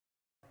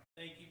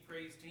Thank you,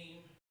 praise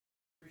team.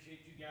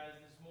 Appreciate you guys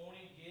this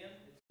morning. Again,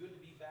 it's good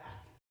to be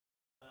back.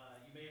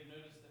 You may have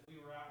noticed that we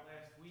were out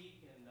last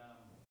week, and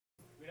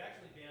we'd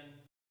actually been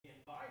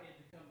invited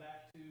to come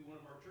back to one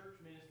of our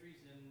church ministries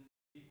and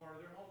be part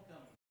of their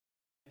homecoming.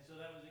 And so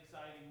that was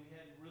exciting. We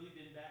hadn't really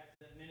been back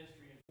to that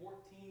ministry in 14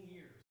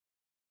 years.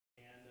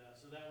 And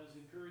so that was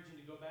encouraging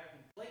to go back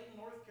in Clayton,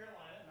 North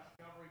Carolina, Mount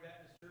Calvary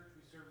Baptist Church.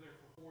 We served there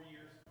for 4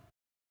 years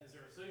as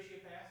their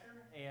associate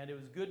pastor, and it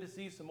was good to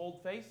see some old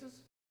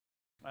faces.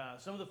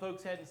 Some of the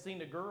folks hadn't seen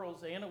the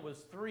girls. Anna was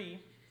 3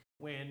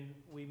 when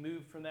we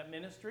moved from that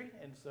ministry.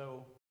 And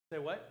so, say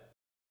what?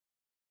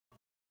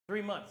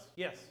 3 months,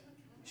 yes.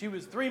 She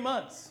was 3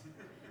 months.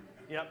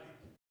 Yep.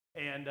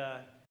 And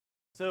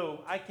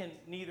so I can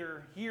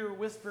neither hear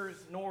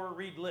whispers nor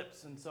read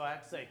lips. And so I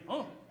have to say,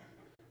 oh,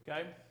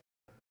 okay.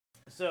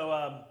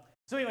 So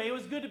anyway, it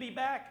was good to be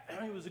back.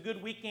 It was a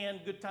good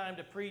weekend, good time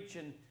to preach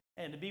and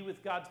to be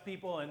with God's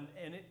people, and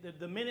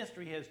the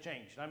ministry has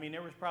changed. I mean,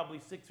 there was probably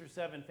 6 or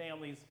 7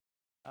 families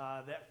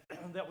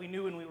that we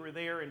knew when we were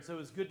there, and so it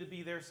was good to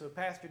be there. So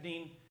Pastor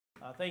Dean,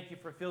 thank you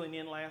for filling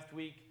in last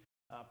week.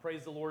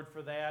 Praise the Lord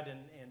for that,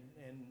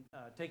 and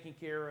taking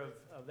care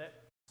of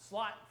that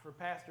slot for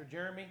Pastor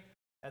Jeremy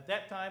at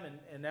that time,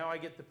 and now I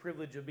get the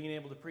privilege of being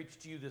able to preach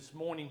to you this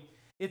morning.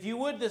 If you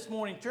would this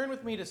morning, turn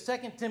with me to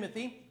 2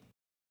 Timothy.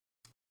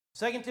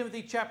 2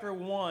 Timothy chapter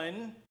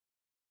 1.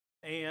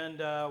 And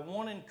I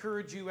want to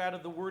encourage you out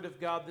of the Word of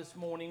God this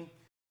morning.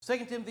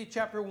 2 Timothy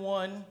chapter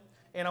 1.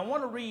 And I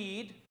want to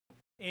read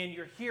in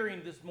your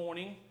hearing this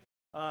morning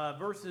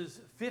verses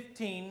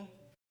 15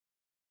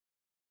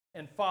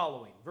 and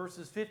following.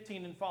 Verses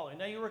 15 and following.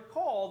 Now you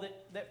recall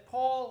that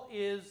Paul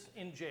is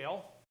in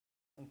jail.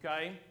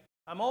 Okay?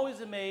 I'm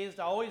always amazed.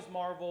 I always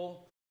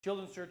marvel.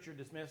 Children's church, you're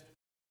dismissed.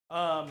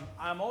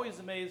 I'm always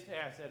amazed.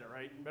 Yeah, I said it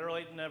right. Better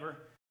late than never.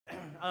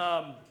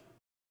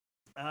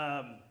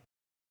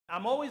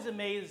 I'm always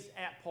amazed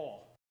at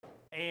Paul.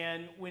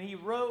 And when he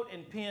wrote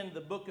and penned the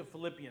book of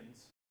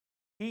Philippians,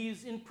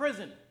 he's in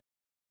prison.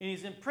 And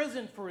he's in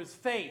prison for his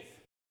faith.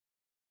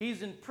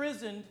 He's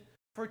imprisoned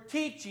for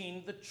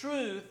teaching the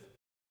truth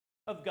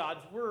of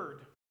God's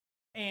word.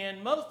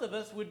 And most of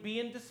us would be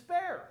in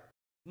despair.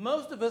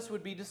 Most of us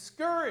would be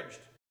discouraged.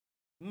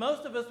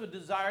 Most of us would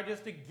desire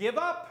just to give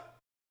up.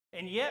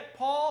 And yet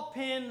Paul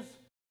pens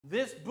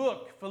this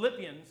book,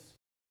 Philippians.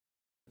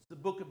 It's the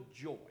book of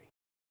joy.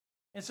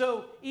 And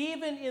so,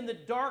 even in the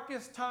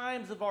darkest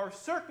times of our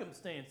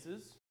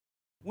circumstances,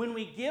 when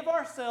we give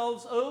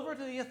ourselves over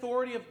to the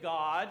authority of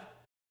God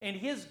and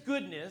His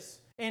goodness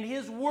and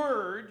His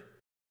Word,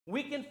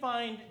 we can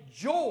find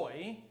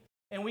joy,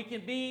 and we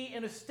can be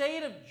in a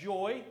state of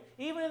joy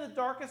even in the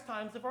darkest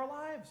times of our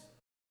lives.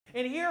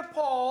 And here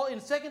Paul in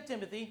 2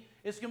 Timothy,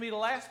 it's going to be the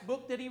last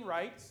book that he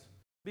writes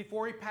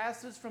before he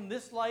passes from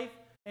this life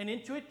and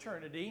into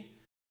eternity,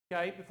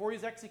 okay, before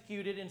he's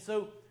executed. And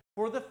so,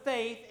 for the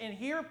faith, and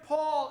here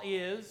Paul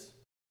is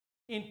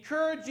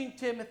encouraging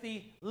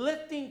Timothy,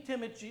 lifting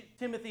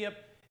Timothy up,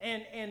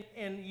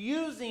 and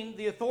using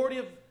the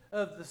authority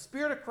of the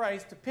Spirit of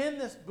Christ to pen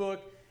this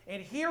book.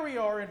 And here we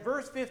are in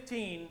verse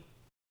 15.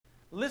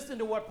 Listen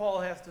to what Paul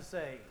has to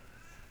say.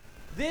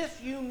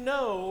 This you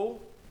know,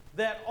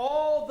 that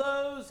all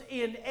those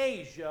in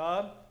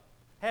Asia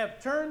have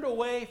turned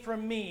away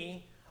from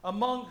me,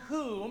 among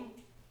whom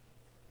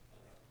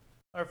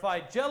are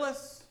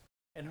Phygelus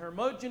and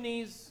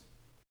Hermogenes.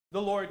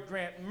 The Lord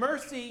grant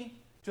mercy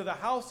to the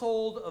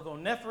household of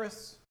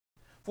Onesiphorus,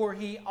 for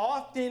he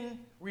often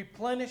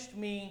replenished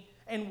me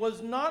and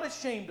was not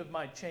ashamed of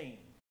my chain.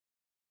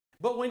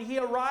 But when he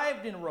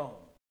arrived in Rome,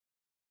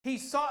 he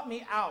sought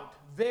me out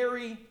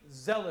very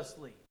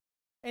zealously,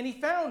 and he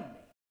found me.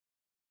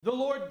 The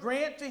Lord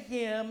grant to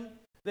him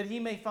that he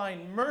may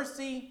find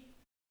mercy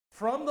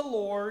from the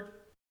Lord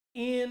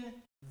in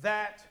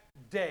that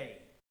day.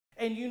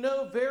 And you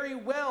know very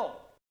well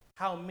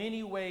how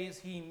many ways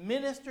he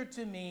ministered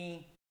to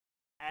me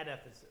at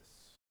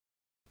Ephesus.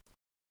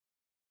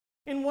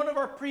 In one of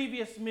our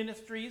previous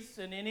ministries,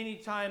 and in any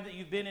time that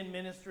you've been in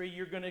ministry,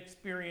 you're going to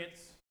experience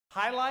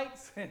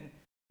highlights and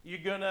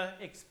you're going to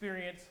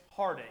experience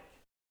heartache.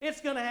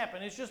 It's going to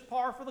happen. It's just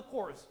par for the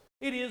course.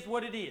 It is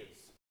what it is.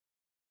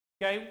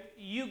 Okay,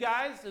 you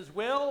guys as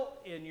well,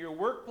 in your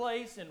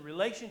workplace and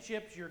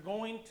relationships, you're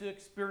going to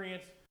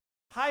experience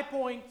high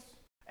points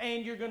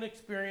and you're going to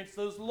experience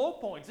those low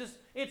points.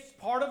 It's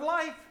part of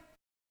life.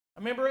 I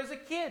remember as a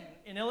kid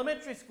in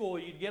elementary school,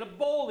 you'd get a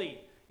bully,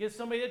 get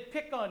somebody that'd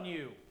pick on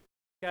you,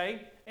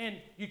 okay? And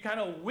you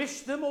kind of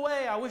wish them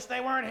away. I wish they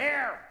weren't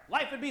here.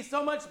 Life would be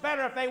so much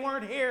better if they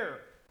weren't here.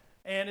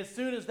 And as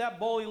soon as that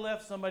bully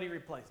left, somebody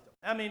replaced them.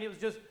 I mean, it was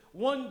just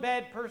one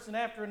bad person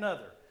after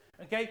another.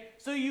 Okay,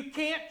 so you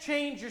can't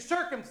change your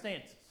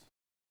circumstances.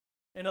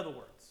 In other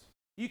words,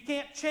 you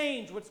can't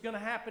change what's going to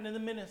happen in the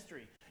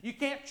ministry. You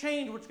can't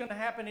change what's going to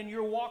happen in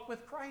your walk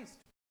with Christ.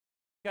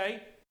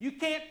 Okay, you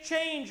can't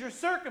change your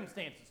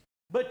circumstances,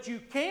 but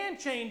you can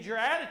change your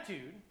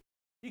attitude.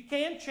 You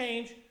can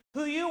change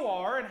who you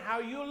are and how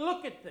you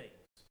look at things.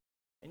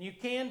 And you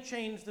can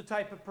change the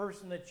type of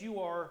person that you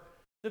are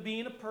to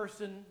being a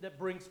person that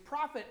brings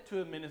profit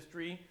to a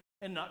ministry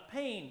and not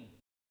pain.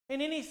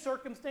 In any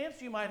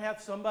circumstance, you might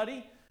have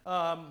somebody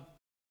like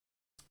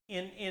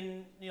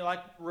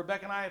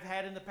Rebecca and I have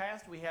had in the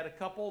past. We had a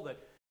couple that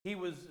he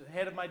was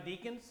head of my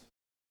deacons,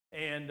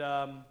 and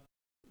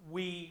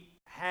we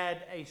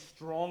had a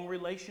strong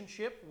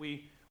relationship.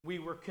 We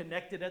were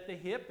connected at the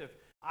hip. If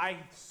I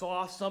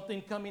saw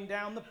something coming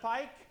down the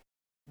pike,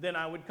 then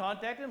I would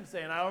contact him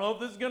saying, I don't know if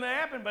this is going to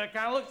happen, but it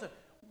kind of looks like.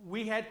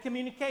 We had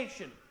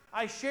communication.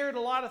 I shared a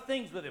lot of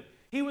things with him.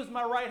 He was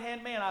my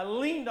right-hand man. I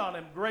leaned on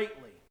him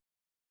greatly.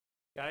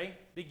 Okay?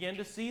 Begin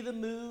to see the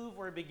move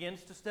where he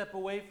begins to step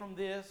away from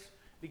this,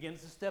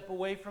 begins to step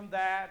away from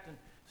that, and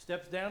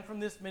steps down from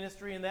this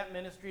ministry and that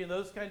ministry and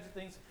those kinds of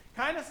things.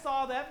 Kind of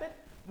saw that, but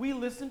we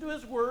listened to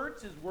his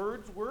words. His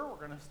words were,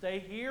 we're going to stay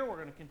here. We're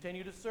going to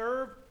continue to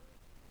serve.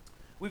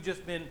 We've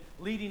just been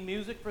leading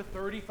music for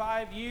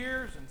 35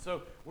 years, and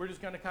so we're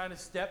just going to kind of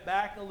step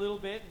back a little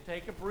bit and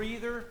take a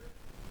breather.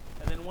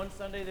 And then one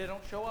Sunday they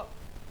don't show up.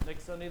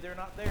 Next Sunday they're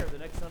not there. The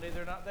next Sunday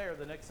they're not there.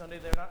 The next Sunday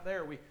they're not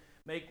there. We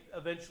make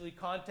eventually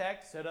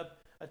contact, set up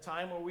a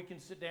time where we can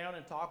sit down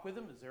and talk with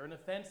them. Is there an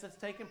offense that's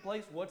taken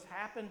place? What's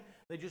happened?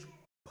 They just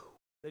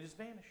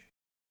vanish.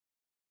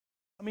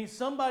 I mean,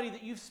 somebody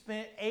that you've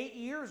spent 8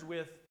 years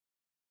with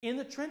in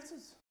the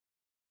trenches,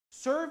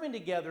 serving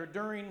together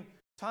during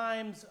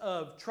times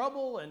of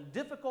trouble and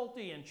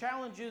difficulty and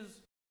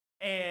challenges,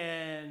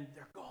 and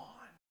they're gone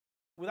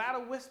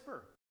without a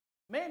whisper.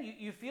 Man,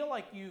 you feel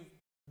like you've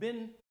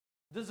been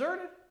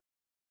deserted.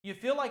 You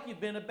feel like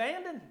you've been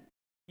abandoned.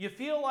 You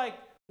feel like,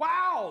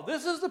 wow,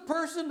 this is the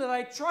person that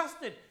I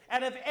trusted.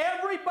 Out of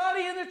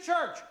everybody in the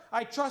church,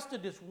 I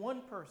trusted this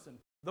one person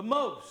the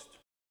most.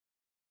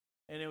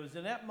 And it was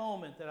in that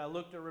moment that I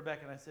looked at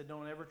Rebecca and I said,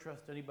 don't ever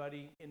trust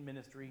anybody in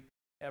ministry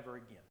ever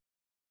again.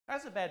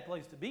 That's a bad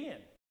place to be in.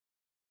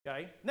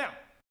 Okay? Now,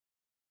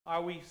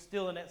 are we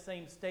still in that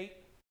same state?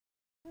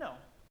 No.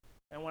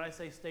 And when I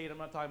say state, I'm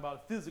not talking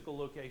about a physical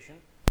location.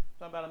 I'm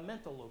talking about a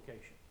mental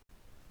location.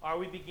 Are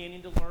we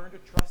beginning to learn to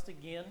trust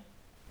again?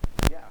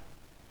 Yeah,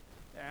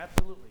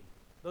 absolutely.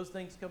 Those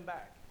things come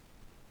back.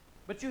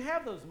 But you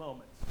have those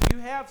moments. You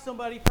have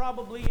somebody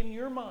probably in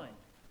your mind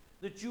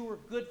that you were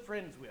good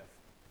friends with,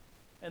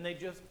 and they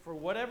just, for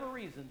whatever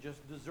reason,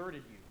 just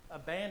deserted you,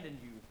 abandoned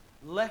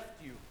you,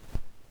 left you.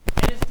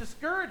 And it's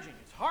discouraging.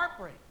 It's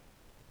heartbreaking.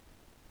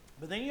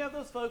 But then you have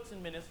those folks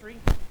in ministry,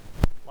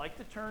 like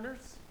the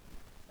Turners,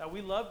 that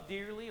we love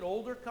dearly, an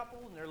older couple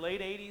in their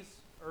late 80s,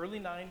 early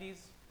 90s.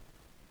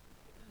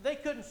 They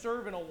couldn't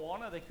serve in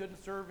Awana. They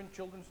couldn't serve in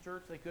children's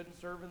church. They couldn't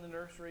serve in the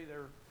nursery.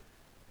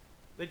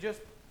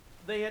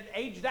 They had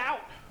aged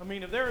out. I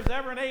mean, if there was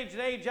ever an age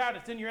to age out,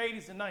 it's in your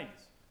 80s and 90s.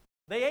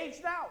 They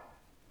aged out.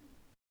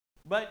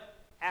 But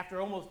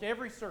after almost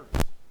every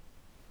service,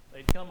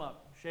 they'd come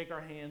up, shake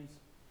our hands,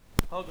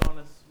 hug on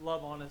us,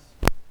 love on us.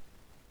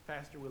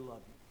 Pastor, we love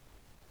you.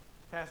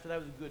 Pastor, that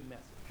was a good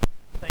message.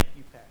 Thank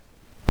you, Pastor.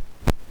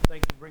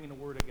 Thanks for bringing the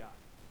Word of God.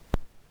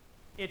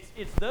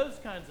 It's those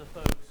kinds of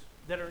folks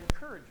that are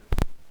encouragers.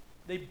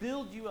 They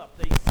build you up.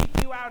 They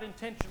seek you out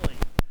intentionally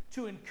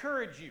to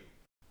encourage you.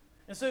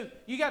 And so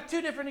you got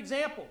two different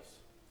examples.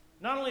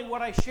 Not only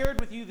what I shared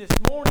with you this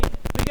morning,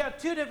 but you got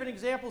two different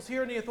examples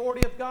here in the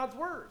authority of God's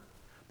Word.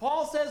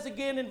 Paul says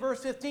again in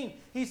verse 15,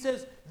 he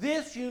says,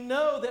 this you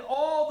know that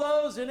all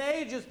those in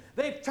ages,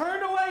 they've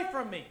turned away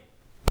from me.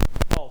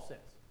 Paul says.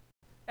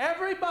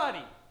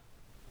 Everybody.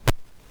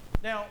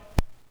 Now,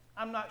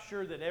 I'm not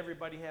sure that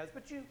everybody has,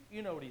 but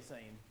you know what he's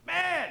saying.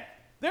 Man,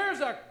 there's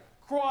a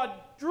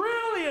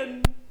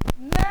quadrillion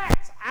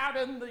gnats out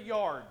in the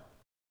yard.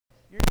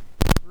 You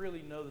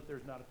really know that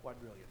there's not a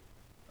quadrillion.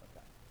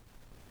 Okay.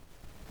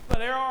 But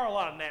there are a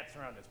lot of gnats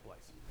around this place.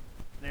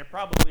 And there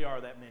probably are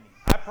that many.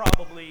 I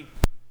probably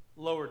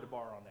lowered the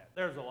bar on that.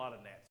 There's a lot of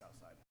gnats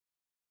outside.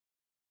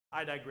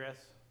 I digress.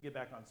 Get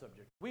back on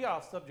subject. We got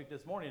off subject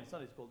this morning in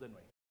Sunday school, didn't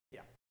we?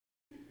 Yeah.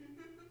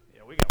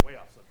 Yeah, we got way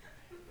off subject.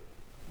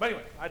 But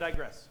anyway, I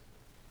digress.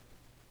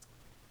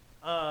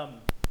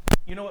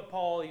 You know what,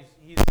 Paul,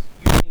 he's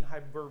using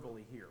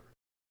hyperbole here.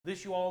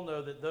 This you all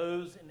know that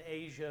those in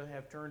Asia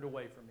have turned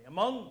away from me,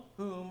 among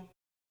whom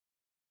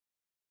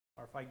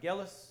are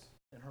Phygellus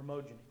and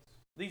Hermogenes.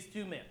 These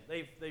two men,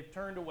 they've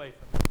turned away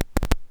from me.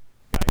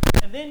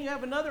 Okay? And then you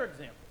have another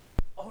example,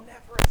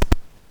 Onesiphorus.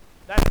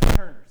 That's the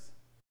Turners.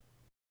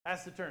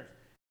 That's the Turners.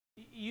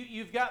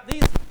 You've got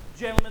these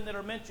gentlemen that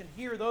are mentioned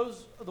here.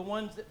 Those are the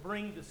ones that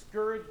bring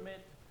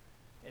discouragement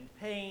and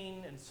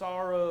pain and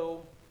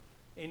sorrow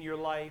in your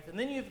life. And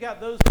then you've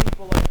got those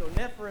people like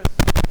Onesiphorus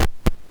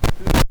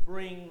who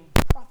bring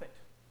profit.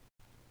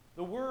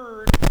 The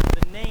word,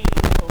 the name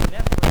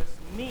Onesiphorus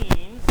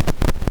means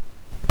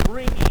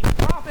bringing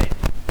profit.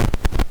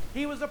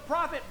 He was a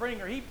profit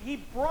bringer. He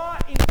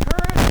brought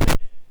encouragement.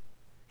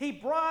 He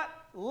brought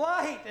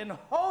light and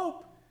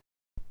hope.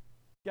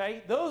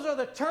 Okay? Those are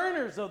the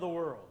Turners of the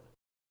world.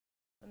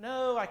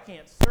 No, I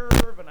can't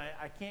serve and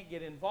I can't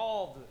get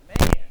involved.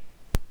 Man,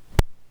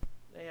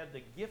 they had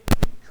the gift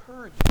of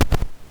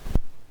encouragement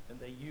and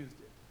they used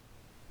it.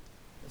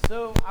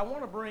 So I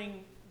want to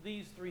bring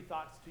these three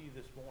thoughts to you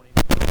this morning.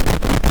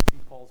 First, we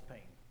see Paul's pain.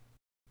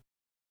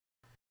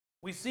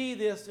 We see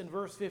this in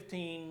verse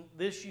 15.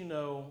 This you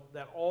know,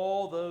 that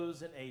all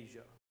those in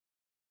Asia,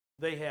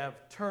 they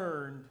have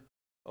turned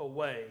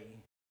away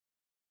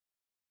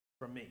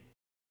from me.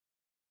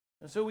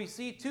 And so we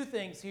see two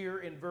things here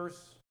in verse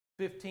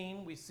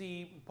 15. We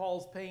see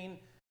Paul's pain.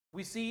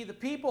 We see the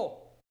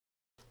people.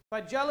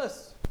 By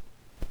jealous,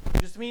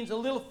 it just means a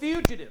little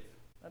fugitive.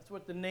 That's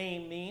what the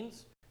name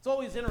means. It's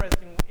always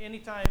interesting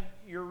anytime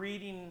you're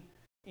reading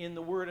in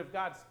the Word of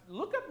God,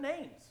 look up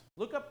names.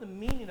 Look up the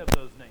meaning of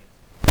those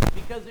names,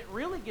 because it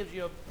really gives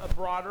you a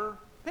broader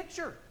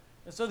picture.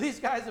 And so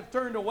these guys have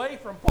turned away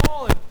from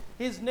Paul, and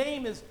his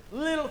name is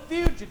Little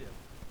Fugitive.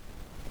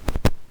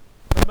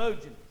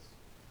 Hermogenes,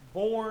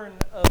 born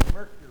of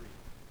Mercury.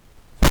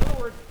 So in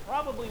other words,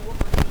 probably what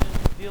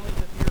we're dealing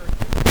with here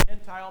are two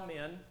Gentile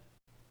men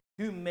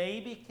who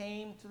maybe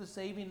came to the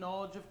saving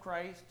knowledge of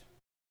Christ,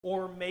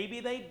 or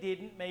maybe they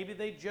didn't. Maybe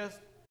they just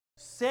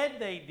said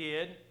they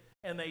did,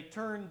 and they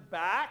turned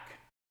back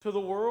to the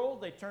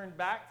world. They turned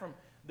back from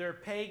their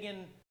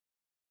pagan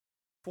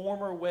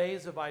former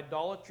ways of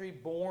idolatry,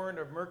 born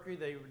of Mercury.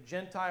 They were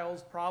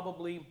Gentiles,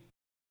 probably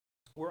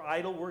were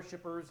idol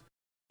worshipers,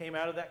 came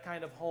out of that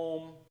kind of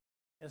home.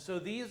 And so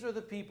these are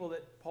the people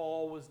that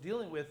Paul was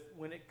dealing with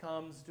when it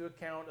comes to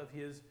account of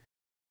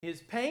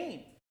his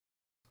pain.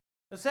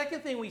 The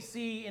second thing we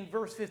see in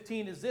verse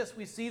 15 is this.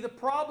 We see the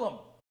problem.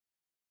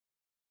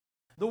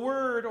 The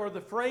word or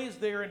the phrase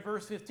there in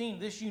verse 15,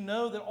 this you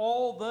know that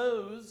all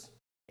those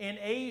in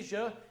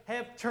Asia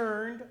have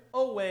turned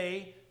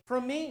away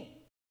from me.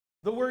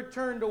 The word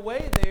turned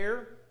away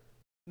there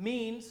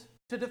means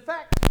to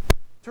defect,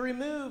 to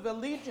remove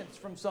allegiance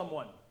from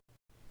someone.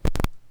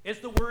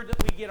 It's the word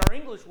that we get our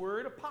English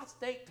word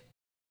apostate,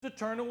 to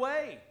turn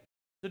away,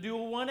 to do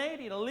a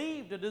 180, to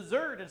leave, to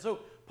desert. And so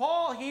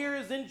Paul here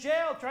is in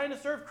jail trying to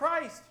serve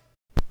Christ.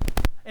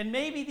 And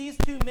maybe these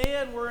two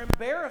men were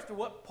embarrassed of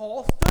what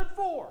Paul stood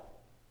for.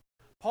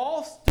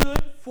 Paul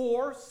stood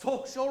for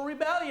social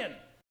rebellion.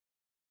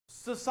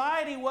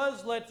 Society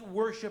was, let's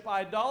worship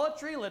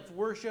idolatry, let's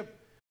worship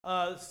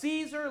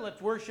Caesar,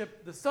 let's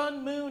worship the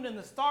sun, moon, and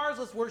the stars,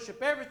 let's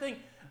worship everything.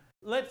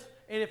 And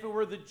if it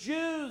were the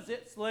Jews,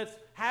 it's let's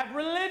have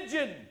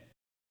religion.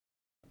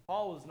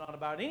 Paul was not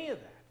about any of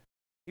that.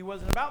 He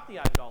wasn't about the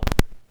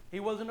idolatry. He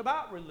wasn't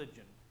about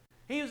religion.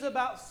 He was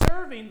about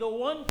serving the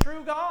one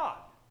true God.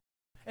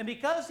 And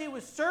because he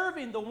was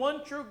serving the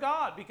one true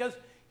God, because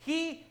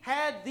he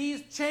had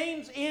these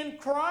chains in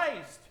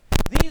Christ,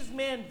 these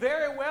men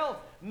very well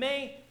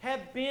may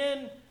have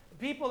been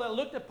people that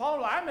looked at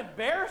Paul like, I'm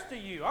embarrassed of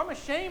you. I'm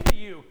ashamed of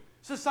you.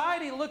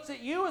 Society looks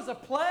at you as a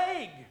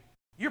plague.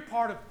 You're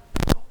part of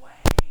the way,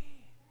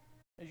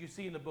 as you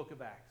see in the book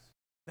of Acts.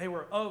 They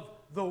were of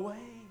the way.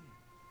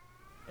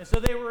 And so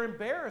they were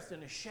embarrassed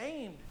and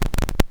ashamed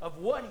of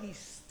what he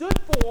stood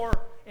for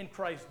in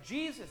Christ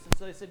Jesus. And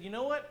so they said, you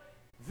know what?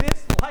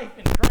 This life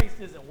in Christ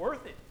isn't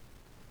worth it.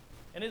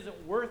 And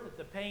isn't worth it,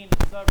 the pain,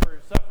 the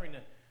suffering,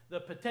 the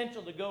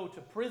potential to go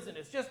to prison.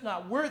 It's just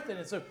not worth it.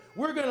 And so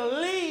we're going to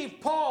leave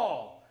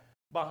Paul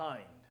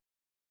behind.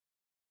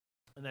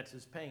 And that's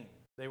his pain.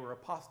 They were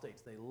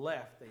apostates. They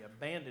left. They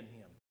abandoned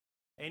him.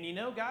 And you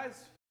know,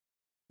 guys,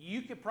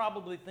 you could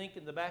probably think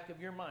in the back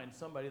of your mind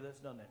somebody that's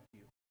done that to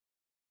you.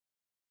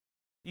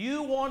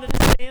 You wanted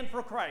to stand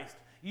for Christ.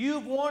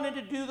 You've wanted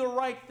to do the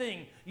right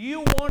thing.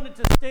 You wanted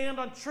to stand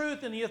on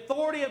truth and the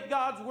authority of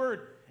God's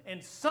word.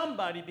 And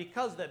somebody,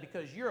 because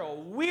you're a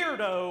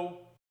weirdo,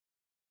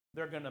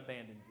 they're going to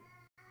abandon you.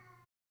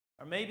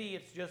 Or maybe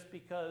it's just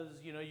because,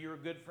 you're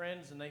good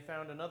friends and they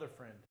found another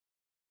friend.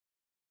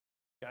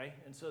 Okay?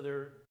 And so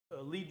their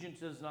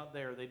allegiance is not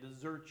there. They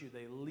desert you.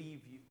 They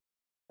leave you.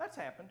 That's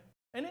happened.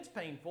 And it's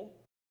painful.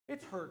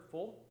 It's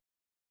hurtful.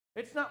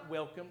 It's not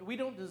welcomed. We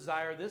don't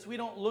desire this. We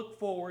don't look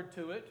forward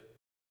to it.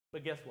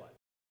 But guess what?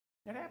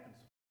 It happens.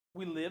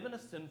 We live in a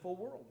sinful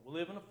world. We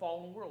live in a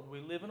fallen world.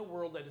 We live in a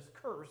world that is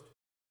cursed,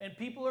 and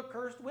people are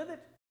cursed with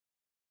it.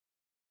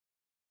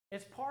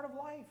 It's part of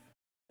life.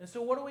 And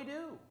so what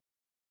do?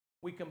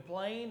 We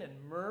complain and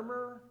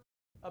murmur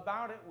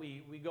about it.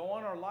 We go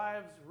on our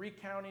lives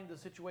recounting the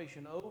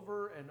situation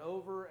over and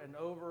over and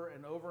over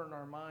and over in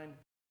our mind.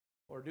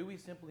 Or do we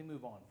simply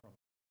move on from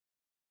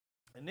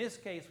it? In this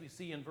case, we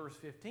see in verse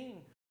 15,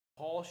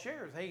 Paul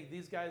shares, hey,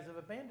 these guys have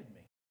abandoned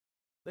me.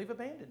 They've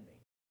abandoned me.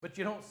 But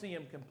you don't see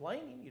him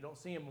complaining. You don't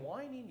see him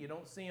whining. You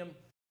don't see him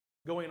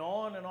going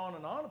on and on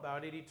and on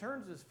about it. He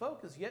turns his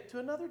focus yet to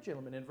another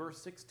gentleman in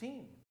verse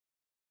 16.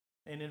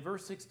 And in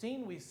verse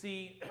 16, we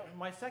see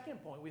my second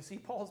point. We see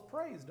Paul's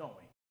praise, don't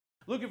we?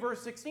 Look at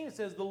verse 16. It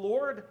says, the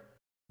Lord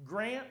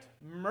grant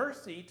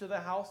mercy to the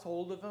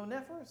household of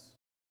Onesiphorus.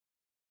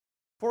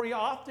 For he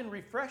often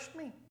refreshed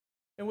me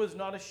and was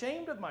not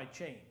ashamed of my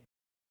chain.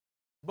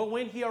 But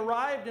when he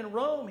arrived in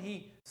Rome,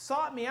 he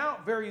sought me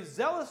out very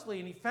zealously,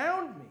 and he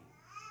found me.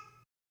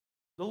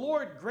 The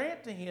Lord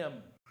grant to him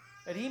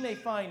that he may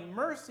find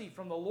mercy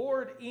from the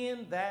Lord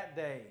in that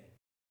day.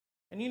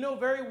 And you know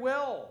very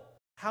well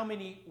how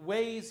many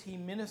ways he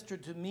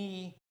ministered to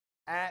me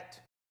at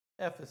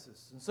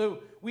Ephesus. And so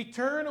we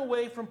turn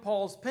away from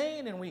Paul's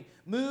pain and we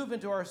move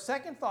into our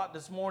second thought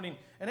this morning,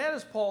 and that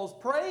is Paul's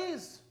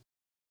praise.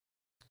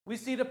 We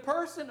see the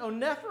person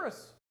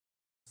Onesiphorus.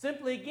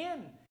 Simply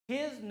again,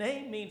 his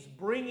name means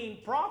bringing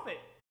profit.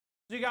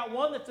 So you got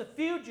one that's a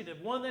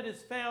fugitive, one that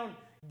is found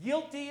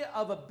guilty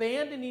of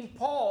abandoning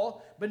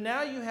Paul, but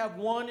now you have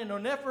one in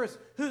Onesiphorus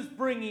who's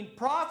bringing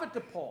profit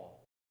to Paul.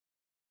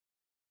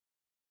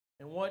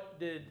 And what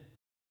did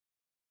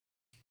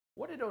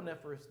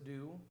Onesiphorus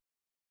do?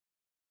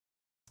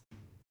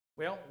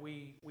 Well,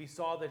 we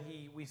saw that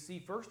we see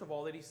first of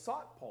all that he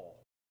sought Paul.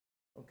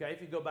 Okay,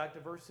 if you go back to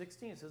verse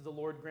 16, it says, "The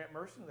Lord grant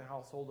mercy to the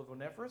household of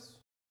Onesiphorus,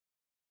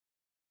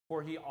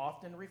 for he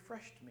often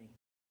refreshed me,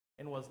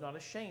 and was not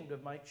ashamed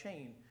of my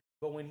chain.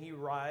 But when he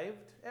arrived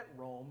at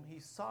Rome, he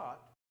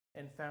sought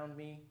and found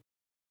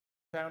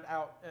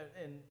out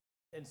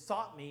and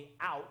sought me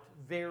out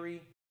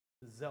very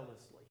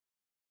zealously."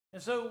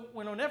 And so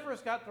when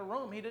Onesiphorus got to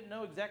Rome, he didn't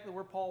know exactly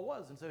where Paul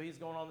was, and so he's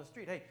going on the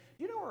street. Hey,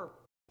 do you know where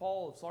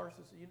Paul of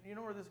Tarsus? You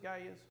know where this guy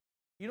is?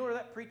 You know where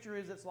that preacher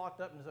is that's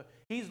locked up? And so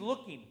he's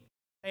looking.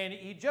 And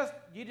you just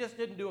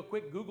didn't do a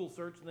quick Google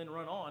search and then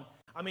run on.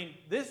 I mean,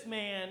 this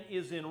man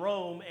is in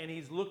Rome and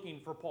he's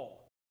looking for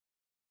Paul.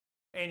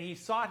 And he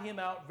sought him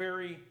out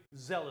very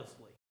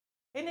zealously.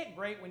 Isn't it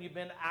great when you've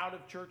been out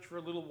of church for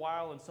a little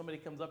while and somebody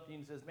comes up to you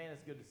and says, "Man,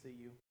 it's good to see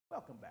you.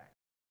 Welcome back.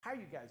 How are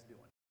you guys doing?"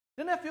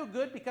 Doesn't that feel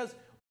good? Because,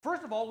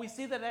 first of all, we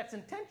see that that's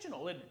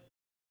intentional, isn't it?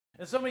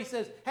 And somebody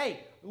says,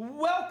 "Hey,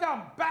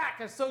 welcome back.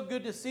 It's so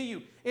good to see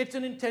you." It's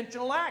an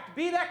intentional act.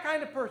 Be that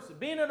kind of person.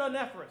 Be an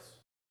Onesiphorus.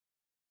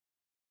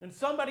 And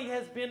somebody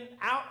has been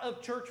out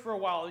of church for a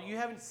while, you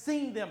haven't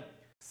seen them,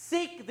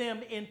 seek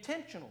them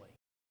intentionally.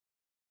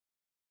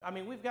 I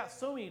mean, we've got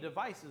so many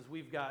devices.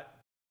 We've got,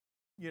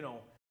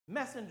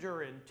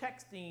 Messenger and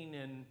texting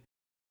and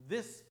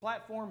this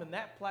platform and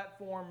that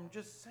platform.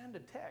 Just send a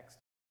text.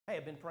 "Hey,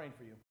 I've been praying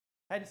for you.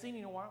 Hadn't seen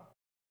you in a while."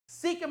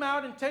 Seek them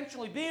out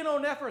intentionally. Be an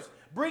Onesiphorus.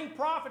 Bring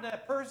profit to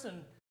that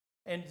person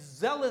and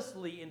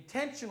zealously,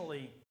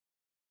 intentionally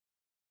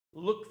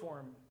look for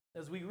him.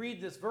 As we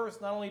read this verse,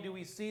 not only do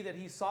we see that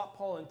he sought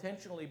Paul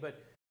intentionally,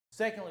 but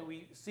secondly,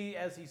 we see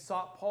as he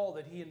sought Paul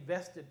that he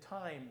invested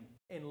time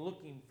in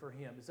looking for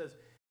him. It says,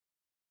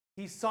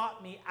 "He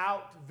sought me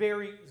out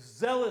very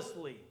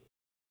zealously,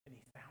 and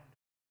he found me."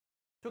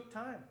 Took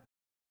time.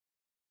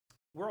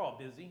 We're all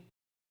busy.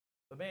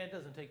 But man, it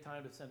doesn't take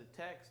time to send a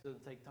text. It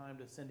doesn't take time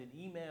to send an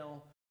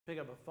email, pick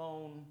up a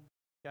phone.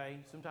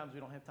 Okay? Sometimes we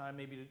don't have time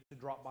maybe to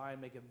drop by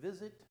and make a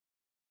visit.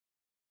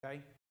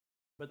 Okay?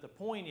 But the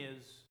point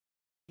is,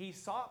 he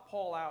sought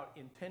Paul out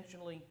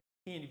intentionally.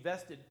 He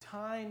invested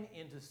time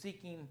into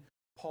seeking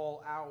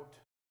Paul out.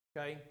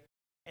 Okay?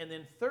 And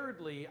then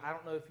thirdly, I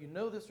don't know if you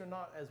know this or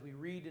not, as we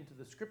read into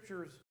the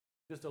scriptures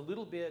just a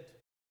little bit,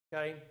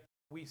 okay,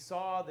 we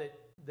saw that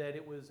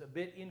it was a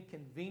bit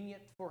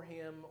inconvenient for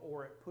him,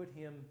 or it put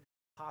him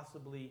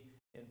possibly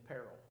in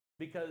peril.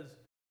 Because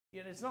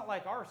it's not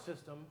like our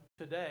system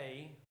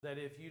today that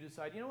if you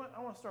decide, you know what, I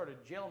want to start a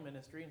jail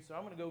ministry, and so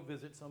I'm going to go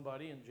visit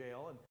somebody in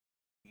jail, and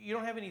you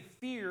don't have any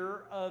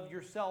fear of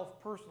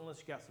yourself personally, unless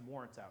you got some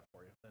warrants out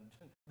for you.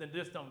 Then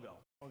just don't go,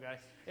 okay?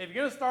 If you're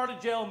going to start a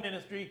jail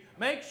ministry,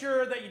 make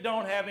sure that you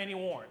don't have any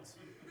warrants,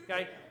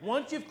 okay?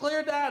 Once you've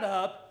cleared that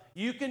up,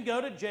 you can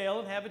go to jail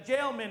and have a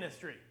jail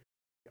ministry.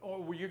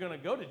 Or you're going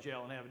to go to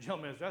jail and have a jail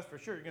ministry, that's for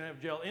sure. You're going to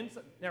have jail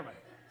inside. Never mind.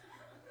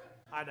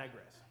 I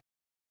digress.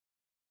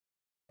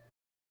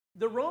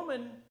 The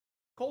Roman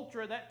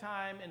culture at that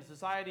time and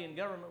society and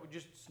government would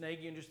just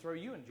snag you and just throw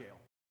you in jail.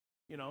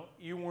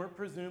 You weren't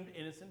presumed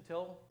innocent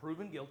until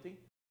proven guilty.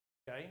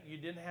 Okay? You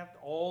didn't have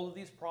all of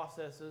these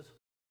processes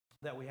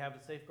that we have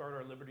to safeguard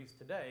our liberties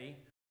today.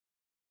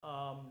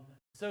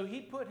 So he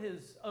put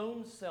his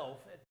own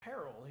self at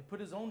peril. He put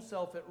his own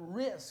self at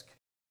risk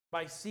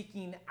by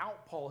seeking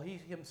out Paul. He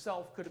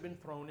himself could have been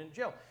thrown in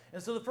jail.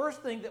 And so the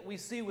first thing that we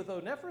see with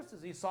Onesiphorus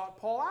is he sought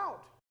Paul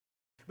out.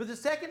 But the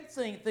second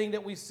thing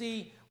that we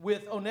see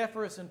with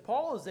Onesiphorus and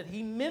Paul is that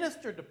he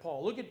ministered to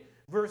Paul. Look at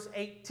verse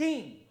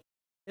 18.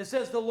 It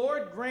says, "The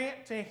Lord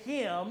grant to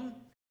him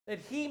that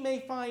he may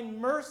find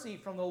mercy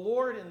from the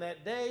Lord in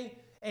that day,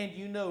 and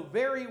you know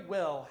very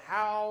well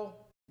how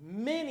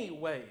many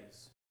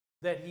ways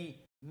that he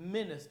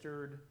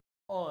ministered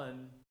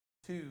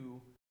unto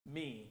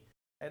me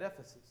at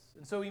Ephesus."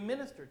 And so he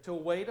ministered to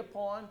wait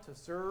upon, to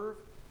serve,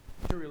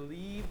 to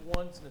relieve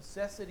one's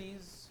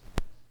necessities,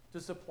 to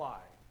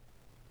supply.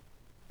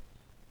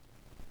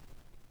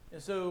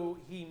 And so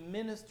he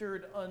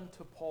ministered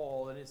unto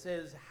Paul, and it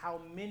says how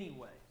many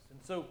ways. And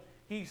so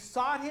he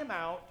sought him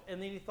out,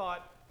 and then he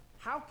thought,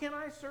 how can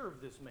I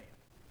serve this man?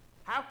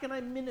 How can I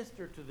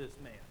minister to this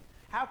man?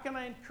 How can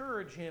I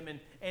encourage him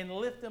and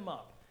lift him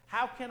up?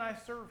 How can I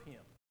serve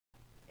him?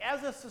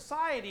 As a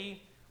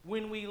society,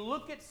 when we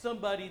look at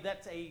somebody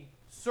that's a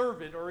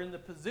servant or in the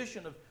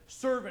position of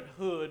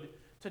servanthood,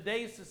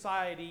 today's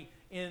society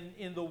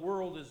in the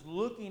world is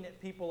looking at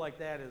people like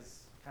that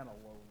as kind of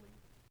lowly.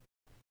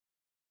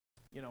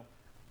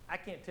 I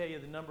can't tell you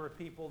the number of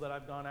people that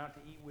I've gone out to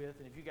eat with,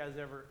 and if you guys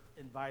ever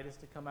invite us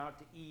to come out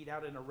to eat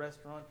out in a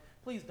restaurant,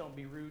 please don't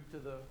be rude to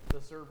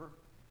the server.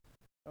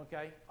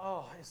 Okay?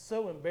 Oh, it's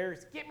so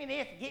embarrassing. Get me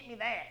this, get me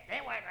that.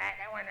 That wasn't right,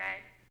 that wasn't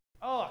right.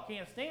 Oh, I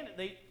can't stand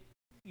it.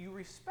 You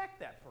respect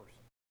that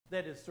person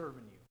that is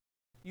serving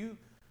you.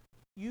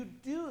 You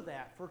do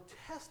that for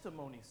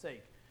testimony's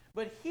sake.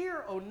 But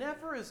here,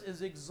 Onesiphorus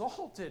is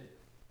exalted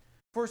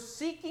for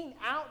seeking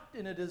out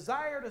in a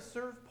desire to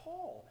serve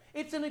Paul.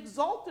 It's an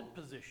exalted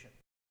position.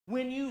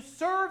 When you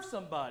serve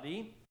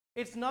somebody,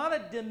 it's not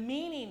a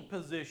demeaning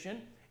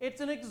position,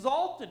 it's an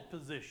exalted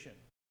position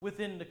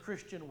within the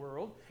Christian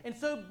world. And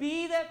so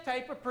be that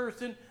type of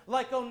person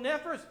like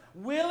Onesiphorus,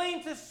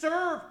 willing to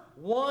serve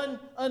one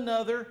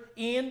another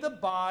in the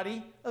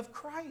body of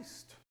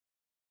Christ.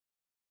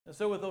 And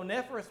so with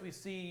Onesiphorus, we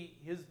see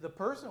the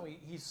person,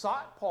 he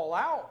sought Paul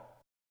out.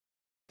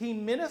 He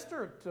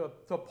ministered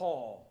to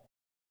Paul.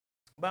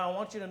 But I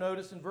want you to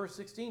notice in verse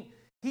 16,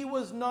 he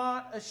was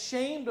not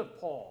ashamed of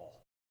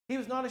Paul. He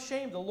was not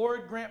ashamed. The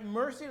Lord grant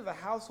mercy to the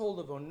household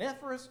of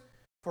Onesiphorus,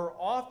 for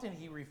often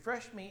he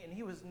refreshed me, and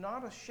he was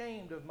not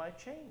ashamed of my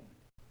chain.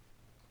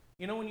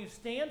 You know, when you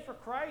stand for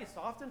Christ,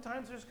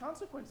 oftentimes there's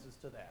consequences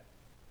to that.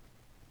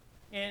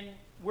 And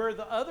where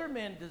the other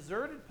men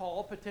deserted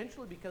Paul,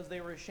 potentially because they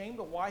were ashamed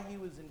of why he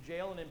was in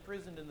jail and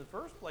imprisoned in the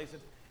first place,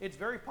 it's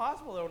very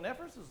possible that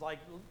Onesiphorus is like,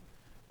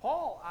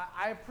 Paul,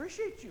 I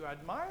appreciate you, I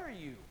admire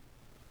you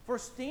for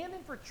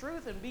standing for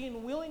truth and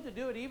being willing to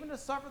do it, even to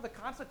suffer the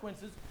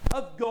consequences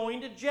of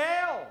going to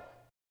jail.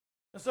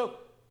 And so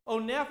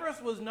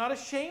Onesiphorus was not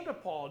ashamed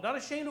of Paul, not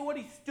ashamed of what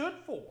he stood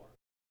for.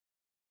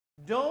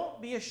 Don't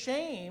be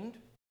ashamed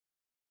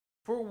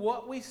for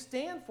what we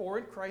stand for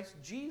in Christ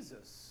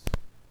Jesus.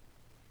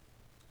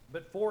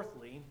 But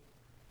fourthly,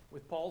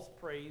 with Paul's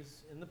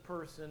praise in the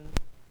person,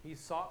 he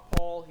sought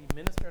Paul, he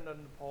ministered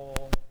unto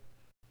Paul.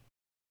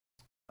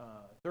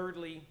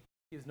 Thirdly,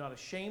 he is not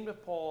ashamed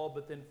of Paul,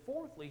 but then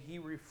fourthly, he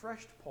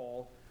refreshed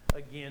Paul.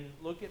 Again,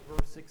 look at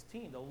verse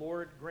 16. The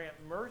Lord grant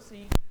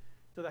mercy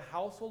to the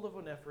household of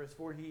Onesiphorus,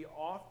 for he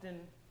often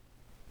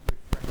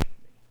refreshed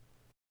me.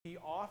 He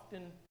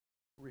often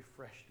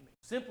refreshed me.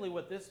 Simply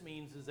what this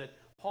means is that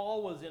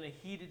Paul was in a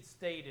heated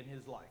state in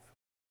his life.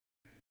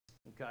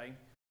 Okay?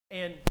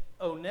 And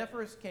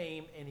Onesiphorus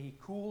came and he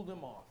cooled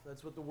him off.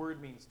 That's what the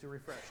word means, to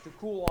refresh. To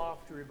cool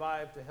off, to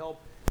revive, to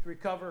help, to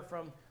recover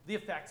from the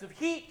effects of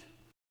heat.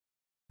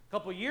 A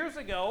couple years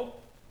ago,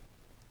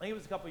 I think it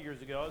was a couple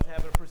years ago, I was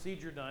having a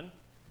procedure done,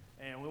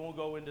 and we won't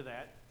go into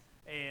that.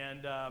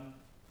 And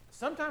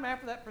sometime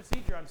after that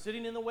procedure, I'm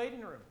sitting in the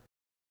waiting room.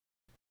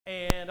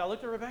 And I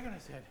looked at Rebecca and I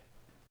said,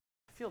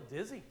 I feel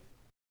dizzy.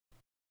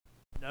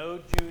 No,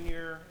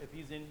 Junior, if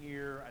he's in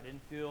here, I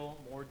didn't feel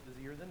more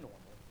dizzier than normal.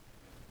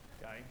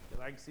 Okay?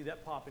 Because I can see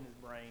that pop in his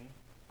brain.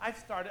 I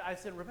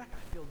said, Rebecca,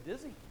 I feel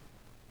dizzy.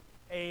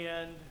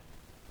 And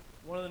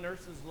one of the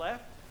nurses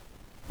left.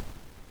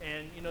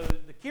 And, you know,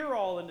 the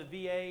cure-all in the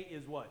VA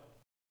is what?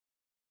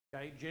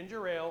 Okay,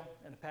 ginger ale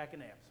and a pack of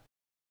nabs.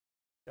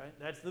 Okay,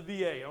 that's the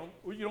VA.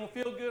 You don't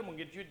feel good? I'm gonna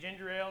get you a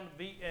ginger ale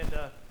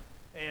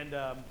and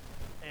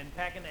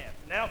pack of nabs.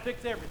 And that'll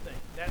fix everything.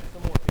 That's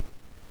some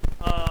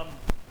morphine.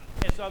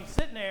 And so I'm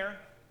sitting there.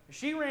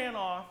 She ran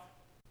off,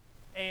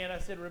 and I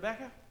said,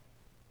 Rebecca,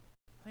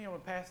 I think I'm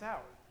gonna pass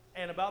out.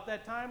 And about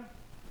that time,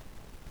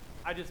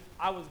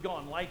 I was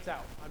gone, lights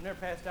out. I've never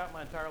passed out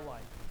my entire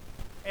life.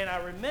 And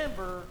I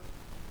remember,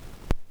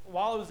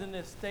 while I was in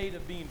this state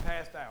of being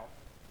passed out,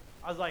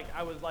 I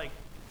was like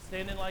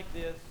standing like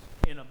this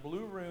in a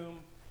blue room,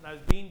 and I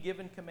was being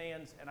given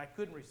commands, and I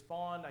couldn't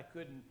respond. I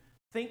couldn't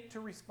think to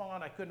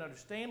respond. I couldn't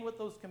understand what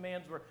those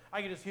commands were.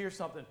 I could just hear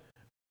something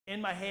in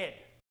my head.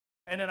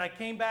 And then I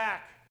came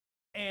back,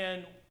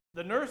 and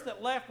the nurse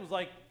that left was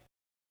like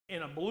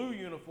in a blue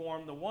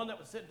uniform. The one that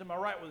was sitting to my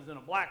right was in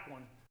a black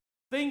one.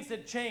 Things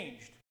had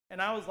changed,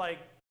 and I was like,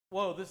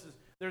 whoa,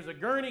 there's a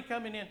gurney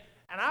coming in.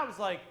 And I was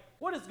like,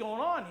 what is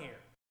going on here?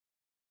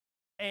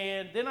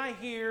 And then I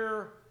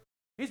hear,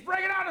 he's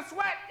breaking out a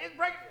sweat.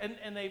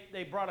 And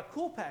they brought a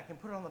cool pack and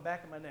put it on the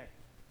back of my neck.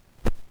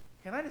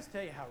 Can I just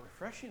tell you how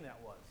refreshing that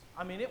was?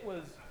 I mean, it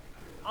was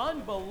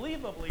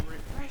unbelievably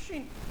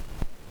refreshing.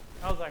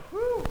 I was like,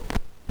 whew.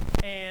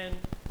 And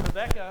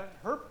Rebecca,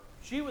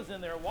 she was in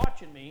there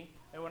watching me.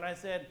 And when I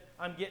said,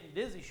 I'm getting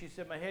dizzy, she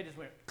said, my head just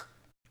went,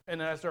 and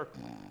then I started,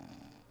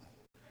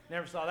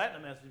 never saw that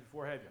in a message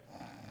before, have you?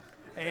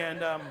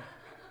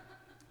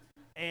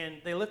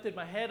 And they lifted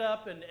my head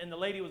up, and the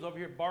lady was over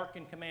here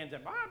barking commands,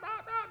 and,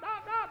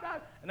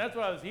 and that's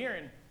what I was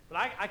hearing.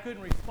 But I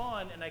couldn't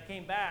respond, and I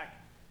came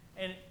back,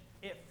 and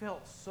it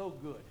felt so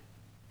good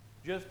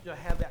just to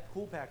have that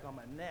cool pack on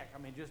my neck. I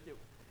mean,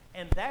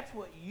 and that's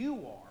what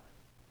you are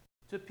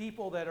to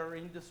people that are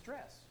in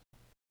distress.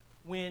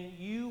 When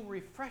you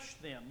refresh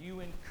them, you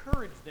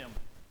encourage them,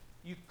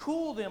 you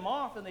cool them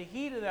off in the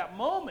heat of that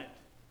moment,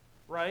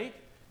 right?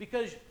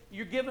 Because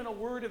you're given a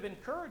word of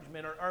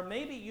encouragement, or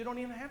maybe you don't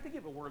even have to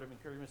give a word of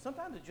encouragement.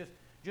 Sometimes it's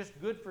just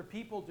good for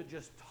people to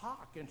just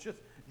talk and just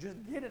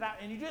get it out,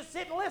 and you just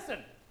sit and listen.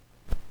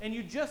 and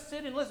you just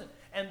sit and listen.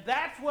 And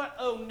that's what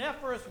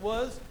Onesiphorus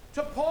was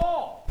to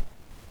Paul.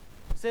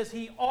 It says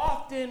he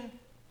often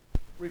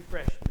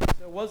refreshed me.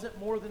 So it wasn't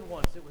more than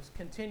once. It was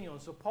continual.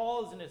 So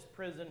Paul is in his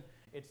prison.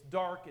 It's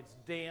dark. It's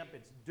damp.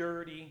 It's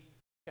dirty.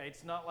 Okay,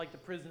 it's not like the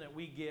prison that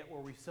we get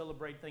where we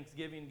celebrate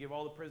Thanksgiving and give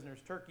all the prisoners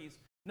turkeys.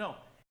 No,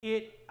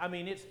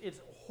 it's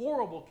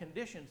horrible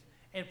conditions.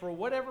 And for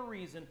whatever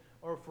reason,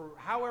 or for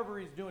however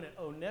he's doing it,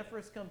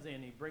 Onesiphorus comes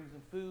in. He brings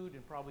him food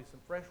and probably some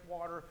fresh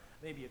water,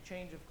 maybe a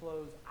change of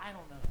clothes. I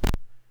don't know.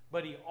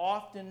 But he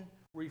often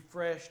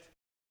refreshed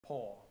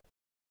Paul.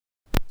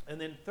 And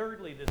then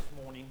thirdly this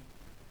morning,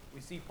 we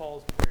see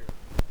Paul's prayer.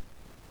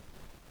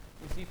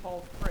 We see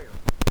Paul's prayer.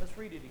 Let's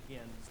read it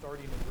again,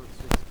 starting in verse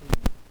 16.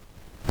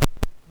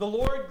 The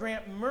Lord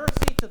grant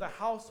mercy to the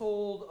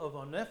household of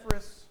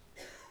Onesiphorus,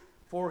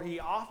 for he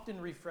often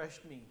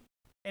refreshed me,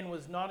 and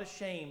was not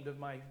ashamed of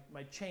my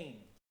chain.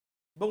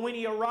 But when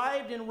he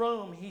arrived in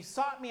Rome, he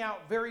sought me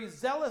out very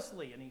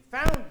zealously, and he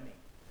found me.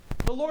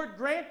 The Lord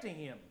grant to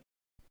him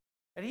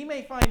that he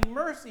may find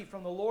mercy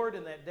from the Lord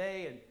in that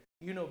day. And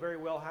you know very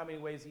well how many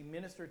ways he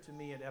ministered to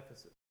me at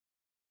Ephesus.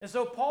 And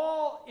so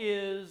Paul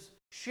is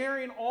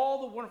sharing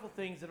all the wonderful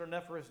things that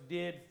Onesiphorus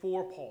did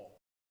for Paul.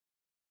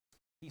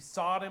 He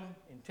sought him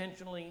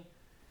intentionally.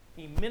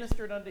 He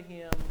ministered unto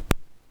him.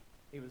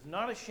 He was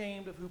not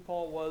ashamed of who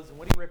Paul was and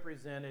what he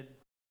represented.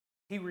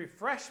 He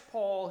refreshed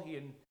Paul.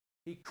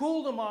 He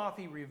cooled him off.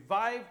 He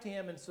revived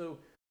him. And so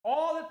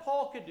all that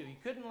Paul could do, he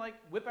couldn't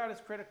whip out his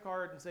credit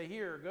card and say,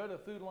 here, go to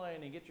Food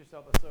Lion and get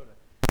yourself a soda.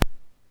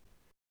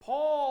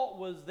 Paul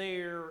was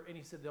there, and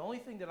he said, the only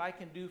thing that I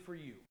can do for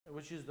you,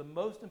 which is the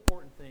most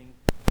important thing,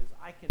 is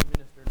I can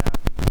minister now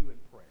to you in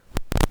prayer.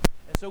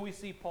 And so we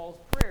see Paul's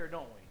prayer,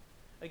 don't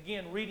we?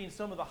 Again, reading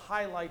some of the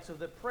highlights of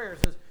the prayer, it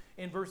says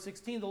in verse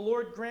 16, the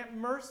Lord grant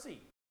mercy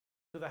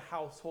to the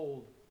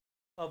household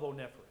of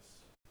Onesiphorus.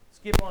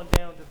 Skip on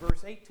down to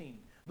verse 18.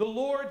 The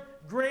Lord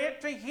grant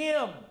to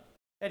him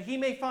that he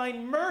may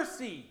find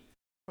mercy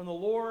from the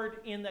Lord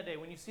in that day.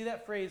 When you see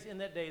that phrase, in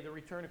that day, the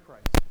return of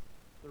Christ.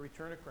 The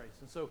return of Christ.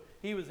 And so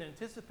he was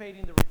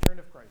anticipating the return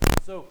of Christ.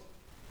 So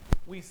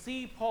we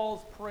see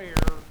Paul's prayer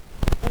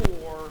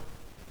for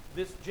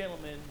this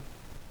gentleman,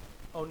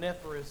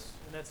 Onesiphorus,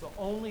 and that's the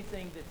only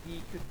thing that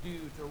he could do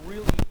to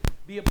really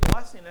be a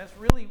blessing. That's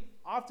really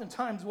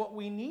oftentimes what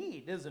we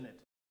need, isn't it?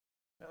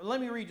 Let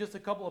me read just a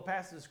couple of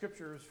passages of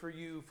scriptures for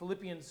you.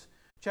 Philippians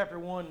chapter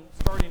 1,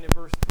 starting in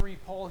verse 3,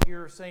 Paul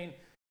here saying,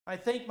 I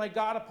thank my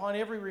God upon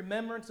every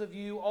remembrance of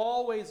you,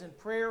 always in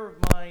prayer of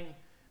mine,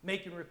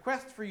 making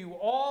requests for you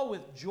all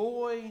with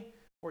joy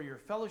for your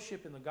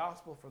fellowship in the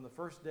gospel from the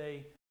first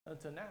day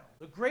until now.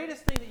 The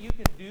greatest thing that you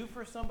can do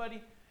for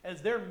somebody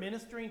as they're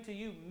ministering to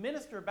you,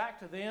 minister back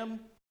to them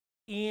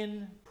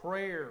in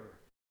prayer.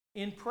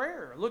 In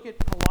prayer. Look at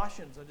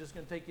Colossians. I'm just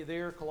going to take you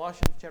there.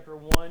 Colossians chapter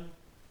 1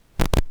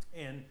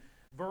 and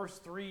verse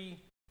 3.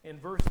 In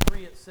verse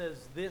 3 it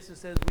says this. It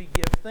says, we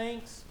give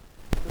thanks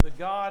to the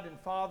God and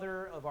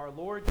Father of our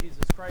Lord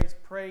Jesus Christ,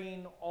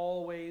 praying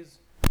always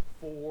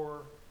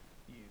for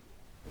you.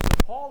 And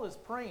so Paul is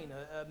praying,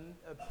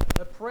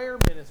 a prayer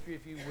ministry,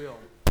 if you will.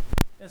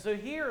 And so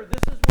here,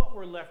 this is what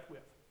we're left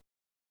with.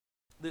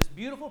 This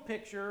beautiful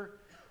picture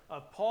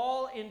of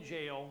Paul in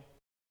jail.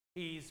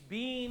 He's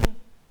being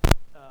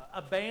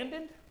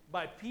abandoned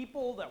by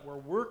people that were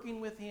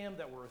working with him,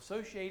 that were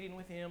associating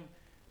with him.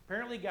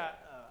 Apparently got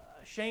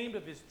ashamed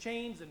of his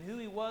chains and who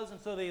he was,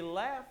 and so they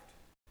left.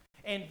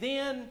 And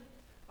then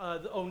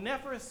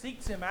Onesiphorus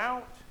seeks him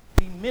out.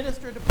 He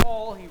ministered to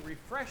Paul. He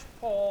refreshed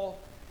Paul.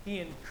 He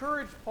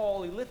encouraged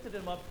Paul. He lifted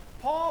him up.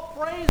 Paul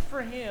prays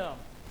for him.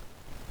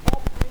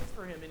 Paul prays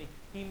for him, and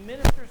he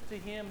ministers to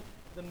him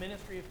the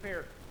ministry of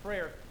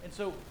prayer. And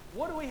so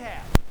what do we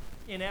have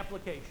in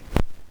application?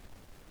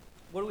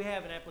 What do we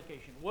have in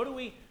application? What do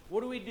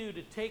we do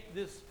to take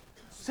this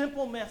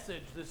simple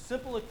message, this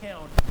simple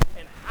account,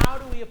 and how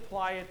do we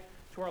apply it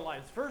to our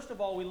lives? First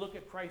of all, we look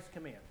at Christ's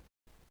command.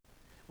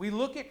 We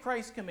look at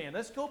Christ's command.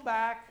 Let's go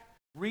back,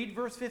 read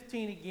verse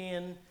 15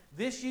 again.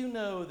 This you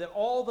know, that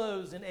all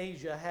those in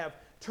Asia have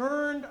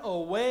turned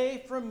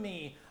away from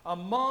me,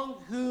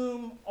 among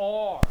whom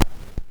are.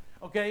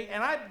 Okay,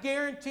 and I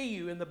guarantee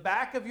you, in the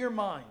back of your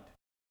mind,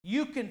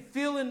 you can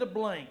fill in the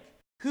blank.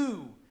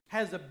 Who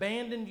has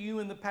abandoned you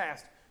in the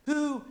past?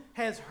 Who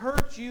has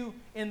hurt you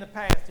in the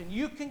past? And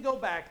you can go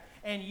back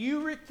and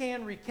you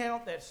can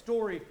recount that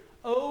story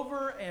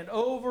over and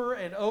over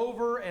and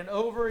over and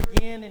over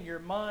again in your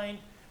mind,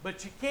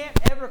 but you can't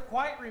ever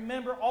quite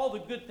remember all the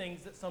good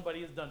things that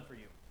somebody has done for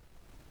you.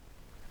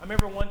 I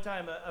remember one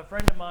time a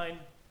friend of mine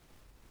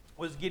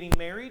was getting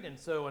married, and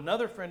so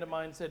another friend of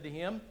mine said to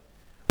him,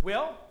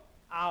 well,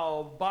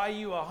 I'll buy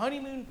you a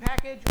honeymoon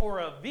package or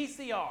a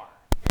VCR.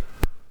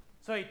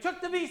 So he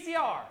took the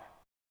VCR.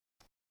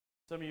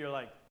 Some of you are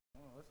like,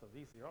 oh, what's a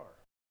VCR?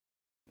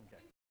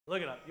 Okay,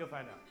 look it up. You'll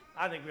find out.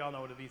 I think we all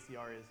know what a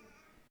VCR is.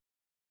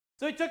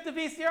 So he took the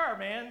VCR,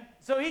 man.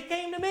 So he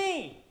came to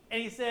me,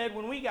 and he said,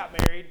 when we got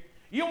married,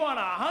 you want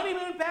a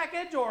honeymoon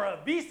package or a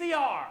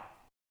VCR?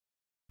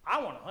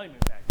 I want a honeymoon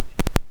package,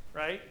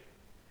 right?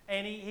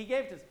 And he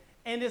gave it to us.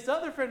 And this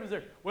other friend was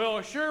there. Well,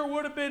 it sure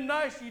would have been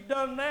nice you'd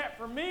done that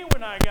for me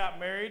when I got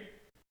married.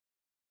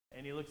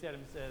 And he looks at him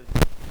and says,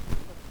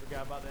 I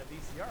forgot about that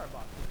VCR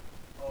box.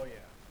 Oh, yeah.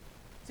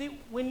 See,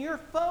 when you're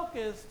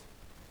focused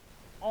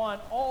on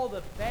all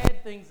the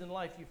bad things in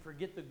life, you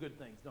forget the good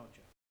things, don't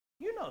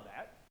you? You know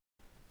that.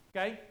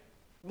 Okay?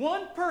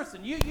 One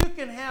person, you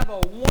can have a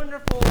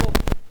wonderful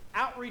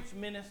outreach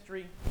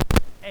ministry,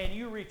 and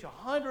you reach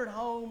 100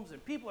 homes,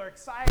 and people are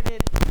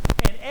excited,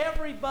 and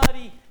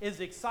everybody is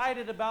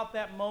excited about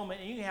that moment,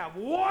 and you have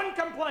one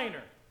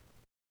complainer.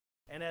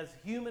 And as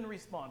human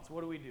response,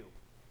 what do?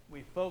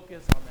 We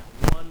focus on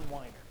that one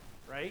whiner,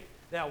 right?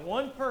 That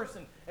one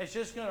person that's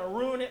just going to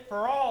ruin it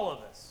for all of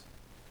us.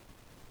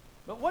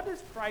 But what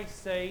does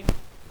Christ say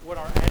what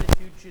our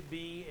attitude should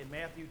be in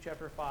Matthew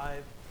chapter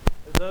 5?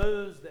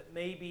 Those that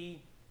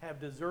maybe have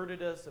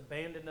deserted us,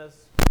 abandoned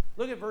us.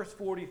 Look at verse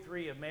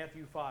 43 of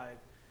Matthew 5.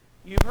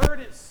 You've heard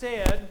it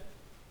said,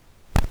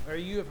 or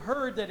you have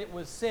heard that it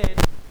was said,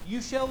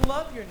 you shall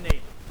love your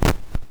neighbor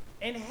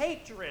and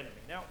hate your enemy.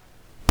 Now,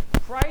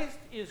 Christ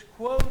is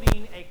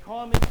quoting a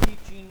common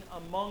teaching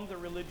among the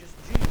religious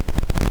Jews,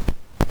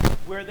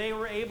 where they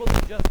were able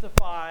to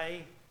justify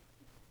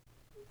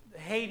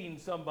hating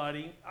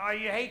somebody. Oh,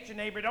 you hate your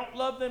neighbor, don't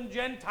love them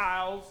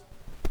Gentiles,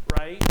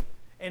 right?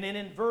 And then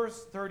in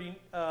verse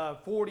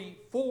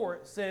 44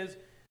 it says,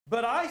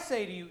 but I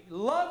say to you,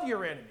 love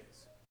your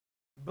enemies,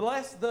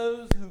 bless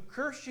those who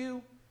curse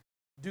you,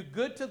 do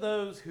good to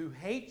those who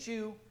hate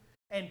you,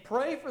 and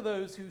pray for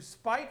those who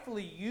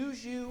spitefully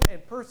use you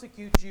and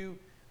persecute you,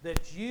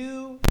 that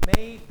you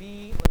may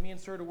be, let me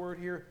insert a word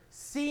here,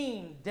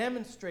 seen,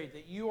 demonstrate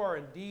that you are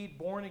indeed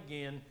born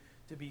again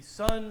to be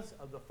sons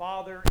of the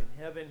Father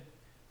in heaven,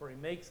 for he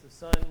makes the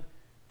sun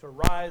to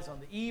rise on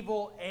the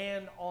evil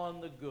and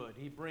on the good.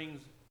 He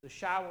brings the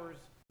showers,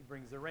 he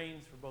brings the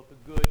rains for both the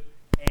good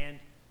and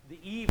the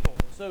evil.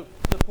 So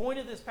the point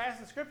of this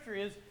passage of Scripture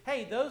is,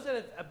 hey, those that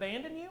have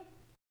abandoned you,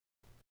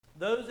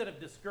 those that have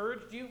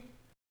discouraged you,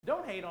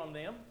 don't hate on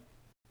them.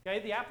 Okay,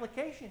 the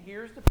application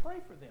here is to pray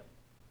for them,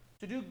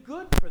 to do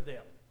good for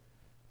them,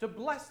 to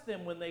bless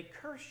them when they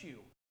curse you,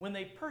 when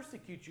they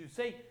persecute you.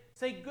 Say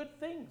good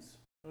things,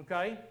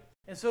 okay?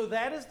 And so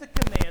that is the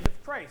command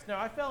of Christ.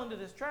 Now, I fell into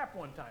this trap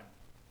one time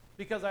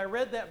because I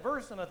read that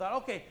verse and I thought,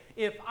 okay,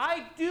 if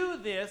I do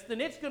this,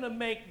 then it's going to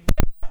make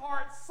their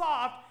heart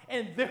soft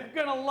and they're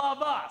going to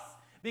love us.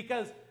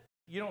 Because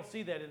you don't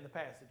see that in the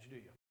passage, do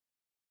you?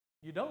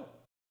 You don't.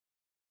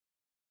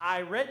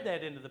 I read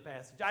that into the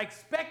passage. I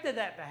expected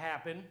that to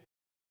happen.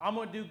 I'm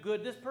going to do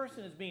good. This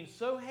person is being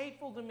so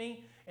hateful to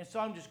me, and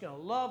so I'm just going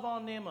to love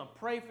on them. I'm going to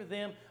pray for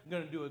them. I'm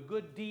going to do a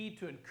good deed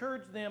to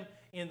encourage them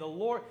in the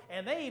Lord.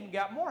 And they even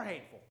got more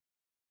hateful.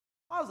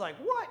 I was like,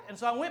 what? And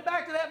so I went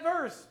back to that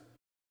verse,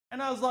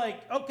 and I was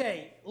like,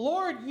 okay,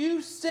 Lord,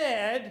 you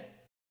said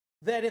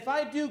that if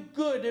I do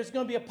good, there's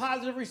going to be a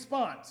positive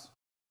response.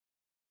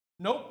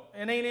 Nope,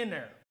 it ain't in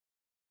there.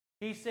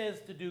 He says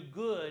to do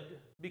good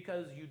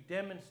because you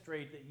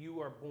demonstrate that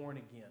you are born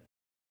again,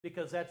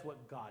 because that's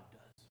what God does.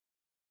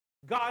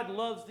 God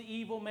loves the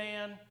evil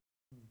man.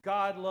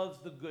 God loves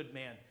the good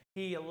man.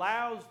 He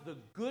allows the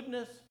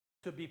goodness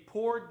to be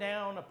poured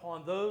down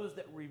upon those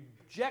that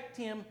reject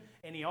him,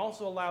 and he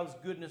also allows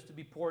goodness to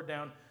be poured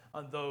down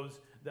on those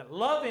that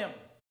love him.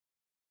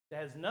 It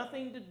has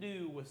nothing to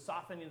do with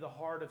softening the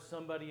heart of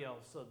somebody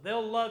else. So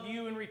they'll love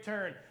you in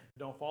return.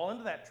 Don't fall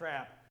into that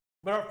trap.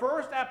 But our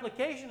first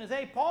application is,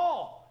 hey,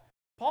 Paul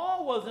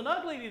wasn't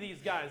ugly to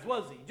these guys,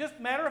 was he? Just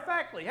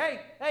matter-of-factly,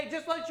 hey,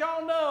 just let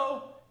y'all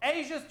know,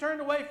 Asia's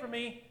turned away from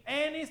me,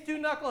 and these two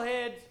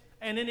knuckleheads,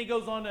 and then he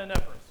goes on to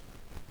Epaphras.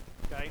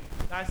 Okay?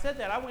 Now, I said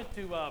that. I went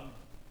to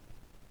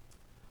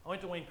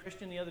Wayne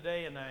Christian the other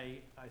day, and I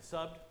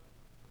subbed.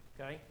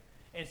 Okay?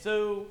 And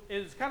so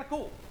it was kind of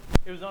cool.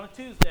 It was on a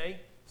Tuesday,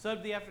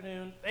 subbed the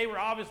afternoon. They were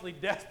obviously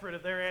desperate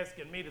if they're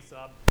asking me to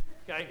sub.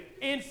 Okay?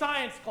 In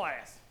science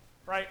class,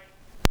 right?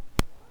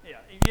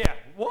 Yeah.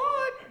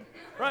 What?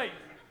 Right.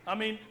 I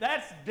mean,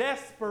 that's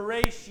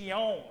desperation.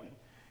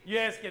 You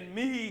asking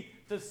me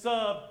to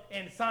sub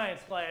in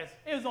science class.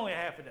 It was only a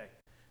half a day.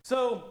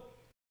 So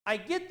I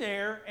get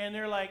there, and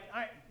they're like,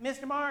 all right,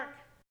 Mr. Mark,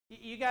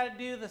 you got to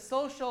do the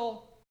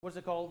social, what's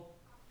it called?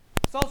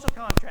 Social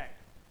contract.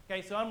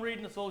 Okay, so I'm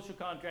reading the social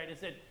contract, and it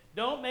said,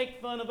 don't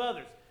make fun of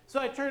others. So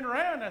I turned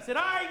around, and I said,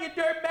 all right, you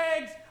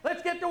dirtbags,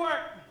 let's get to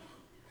work.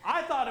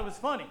 I thought it was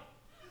funny.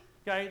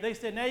 Okay, they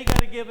said, now you got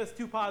to give us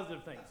 2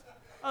 positive things.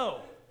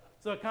 Oh,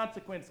 so a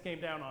consequence came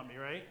down on me,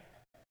 right?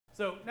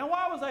 So now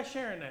why was I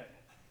sharing that?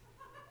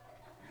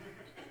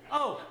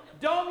 Oh,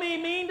 don't be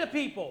mean to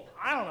people.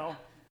 I don't know.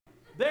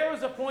 There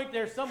was a point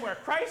there somewhere.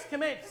 Christ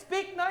commanded,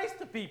 speak nice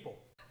to people.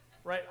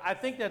 Right? I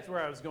think that's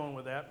where I was going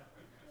with that.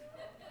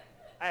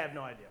 I have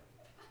no idea.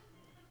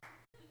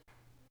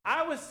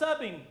 I was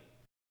subbing.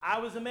 I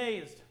was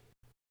amazed.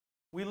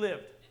 We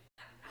lived.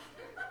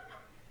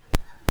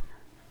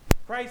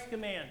 Christ's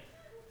command.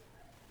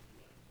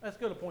 Let's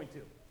go to point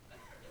 2.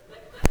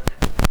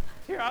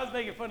 Here, I was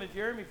making fun of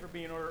Jeremy for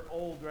being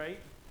old, right?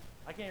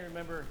 I can't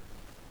remember.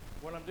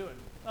 what I'm doing.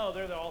 Oh,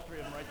 they're all three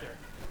of them right there.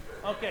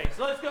 Okay,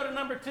 so let's go to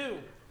number 2.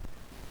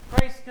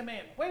 Christ's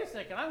command. Wait a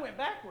second, I went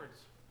backwards.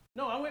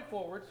 No, I went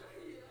forwards.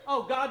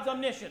 Oh, God's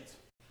omniscience.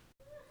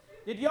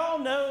 Did y'all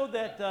know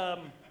that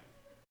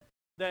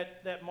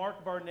that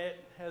Mark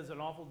Barnett has an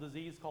awful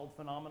disease called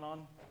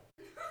phenomenon?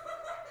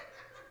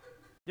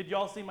 Did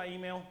y'all see my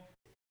email?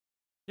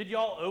 Did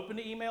y'all open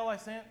the email I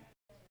sent?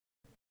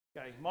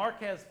 Okay,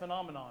 Mark has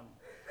phenomenon.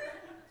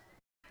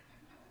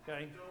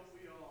 Okay. Don't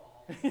we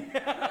all?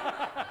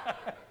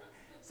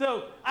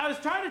 So I was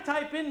trying to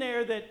type in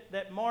there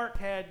that Mark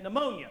had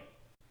pneumonia.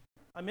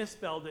 I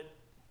misspelled it.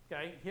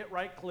 Okay, hit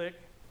right click.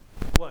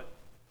 What?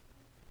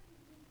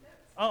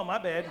 Oh, my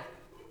bad.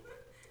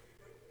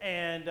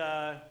 And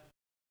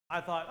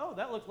I thought, oh,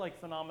 that looks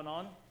like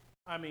pneumonia.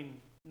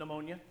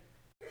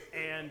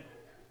 And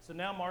so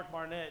now Mark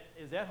Barnett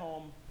is at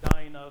home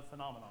dying of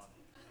phenomenon.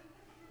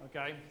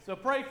 Okay, so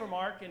pray for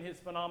Mark and his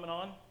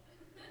phenomenon.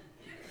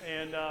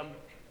 And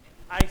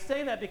I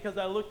say that because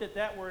I looked at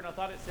that word and I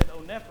thought it said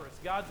Onesiphorus,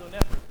 God's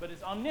Onesiphorus, but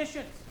it's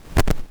omniscience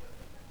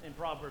in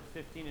Proverbs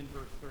 15 and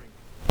verse 3.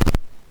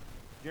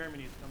 Jeremy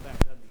needs to come back,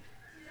 doesn't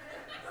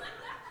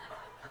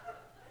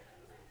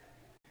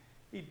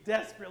he? He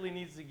desperately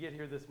needs to get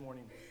here this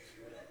morning.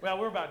 Well,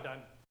 we're about done.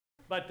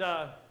 But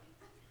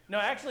no,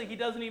 actually, he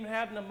doesn't even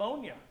have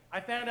pneumonia. I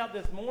found out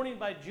this morning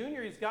by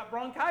Junior he's got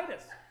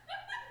bronchitis.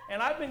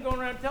 And I've been going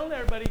around telling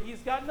everybody he's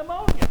got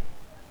pneumonia.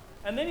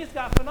 And then he's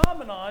got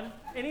phenomenon,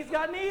 and he's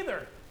got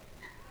neither.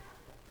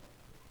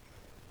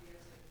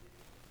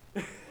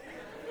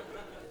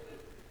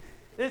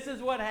 This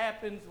is what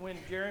happens when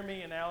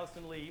Jeremy and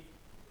Allison leave,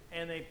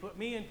 and they put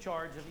me in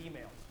charge of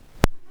emails.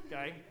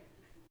 Okay?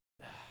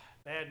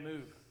 Bad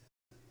move.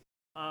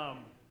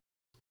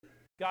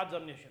 God's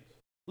omniscience.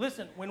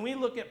 Listen, when we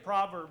look at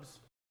Proverbs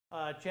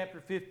chapter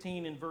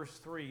 15 and verse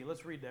 3,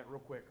 let's read that real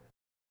quick.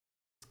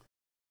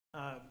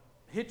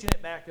 Hitching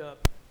it back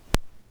up.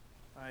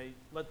 I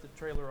let the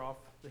trailer off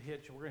the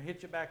hitch. We're going to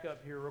hitch it back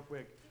up here real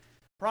quick.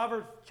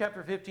 Proverbs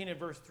chapter 15 and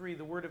verse 3,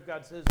 the Word of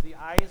God says, "The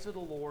eyes of the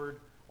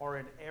Lord are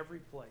in every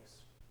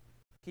place,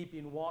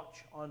 keeping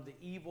watch on the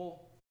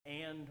evil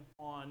and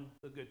on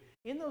the good."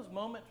 In those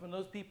moments when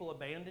those people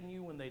abandon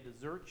you, when they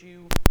desert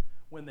you,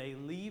 when they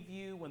leave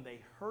you, when they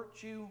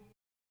hurt you,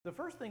 the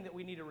first thing that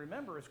we need to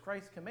remember is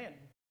Christ's command.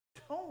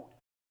 Don't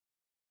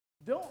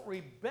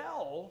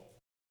rebel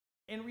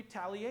in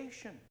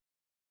retaliation.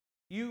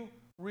 You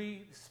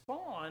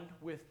respond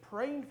with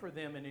praying for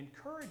them and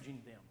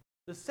encouraging them.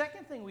 The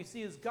second thing we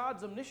see is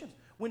God's omniscience.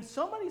 When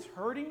somebody's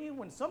hurting you,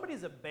 when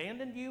somebody's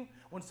abandoned you,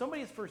 when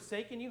somebody's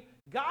forsaken you,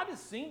 God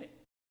has seen it.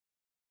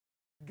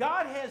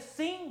 God has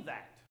seen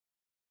that.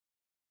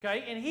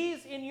 Okay? And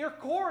He's in your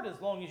court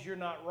as long as you're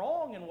not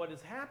wrong in what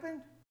has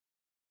happened.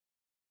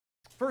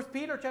 1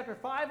 Peter chapter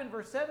 5 and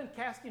verse 7,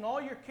 casting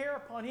all your care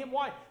upon Him.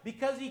 Why?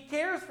 Because He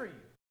cares for you.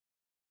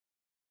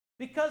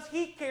 Because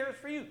He cares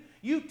for you.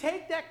 You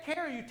take that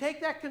care, you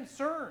take that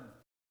concern,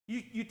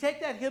 you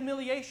take that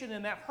humiliation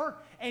and that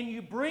hurt, and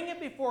you bring it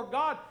before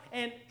God,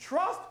 and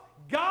trust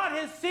God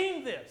has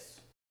seen this.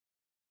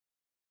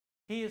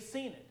 He has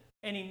seen it,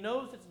 and He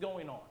knows it's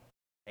going on,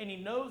 and He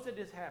knows it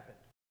has happened.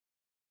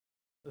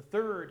 The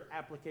third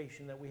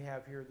application that we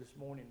have here this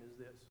morning is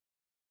this.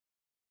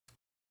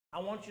 I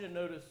want you to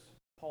notice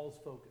Paul's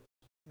focus,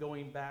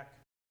 going back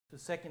to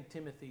 2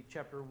 Timothy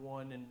chapter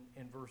 1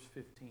 and verse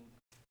 15.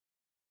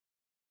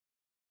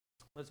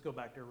 Let's go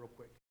back there real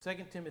quick.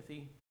 2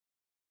 Timothy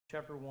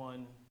chapter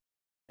 1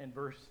 and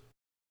verse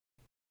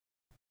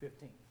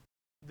 15.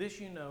 This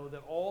you know,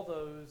 that all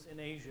those in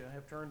Asia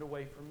have turned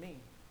away from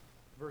me.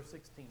 Verse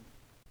 16.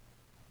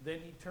 Then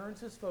he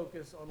turns his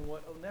focus on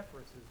what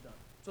Onesiphorus has done.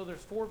 So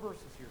there's 4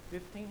 verses here,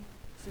 15,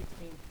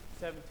 16,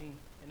 17,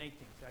 and 18.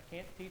 So I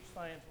can't teach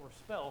science or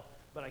spell,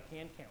 but I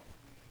can count.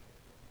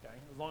 Okay?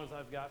 As long as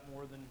I've got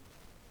more than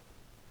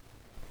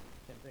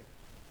 10 fingers.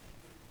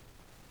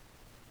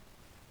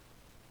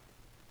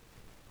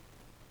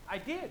 I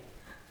did.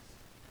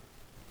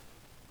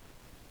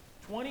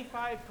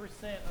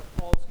 25% of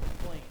Paul's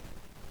complaint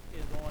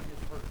is on his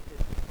hurt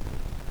history.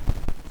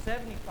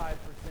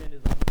 75%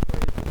 is on the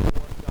praise of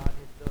what God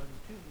has done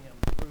to him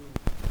through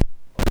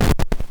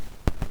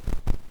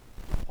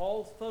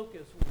Paul's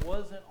focus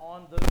wasn't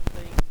on those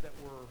things that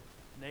were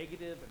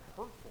negative and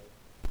hurtful.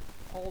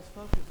 Paul's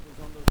focus was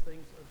on those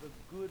things of the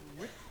good,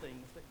 rich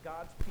things that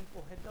God's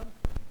people had done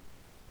for him.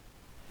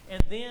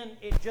 And then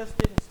it just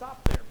didn't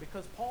stop there,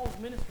 because Paul's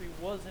ministry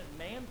wasn't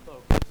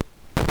man-focused,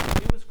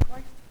 it was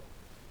Christ-focused.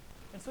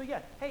 And so,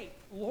 hey,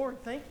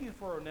 Lord, thank you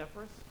for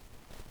Onesiphorus.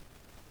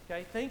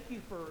 Okay, thank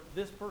you for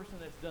this person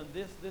that's done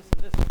this, this,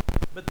 and this.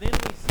 But then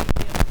we see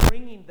him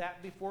bringing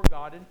that before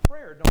God in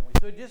prayer, don't we?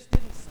 So it just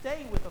didn't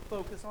stay with a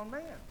focus on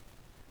man.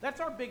 That's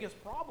our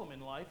biggest problem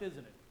in life, isn't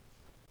it?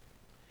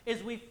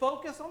 Is we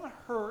focus on the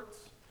hurts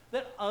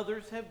that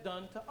others have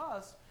done to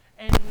us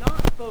and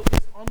not focus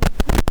on the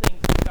good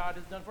things that God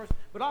has done for us.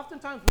 But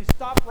oftentimes we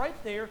stop right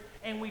there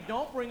and we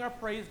don't bring our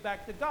praise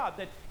back to God,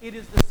 that it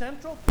is the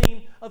central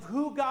theme of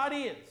who God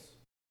is.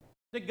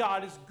 That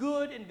God is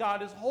good, and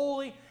God is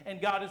holy,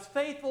 and God is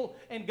faithful,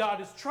 and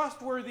God is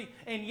trustworthy.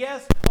 And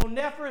yes,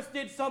 Onesiphorus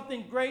did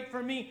something great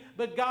for me,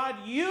 but God,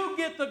 you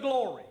get the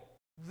glory.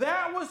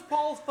 That was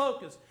Paul's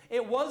focus.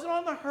 It wasn't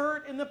on the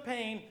hurt and the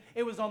pain.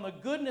 It was on the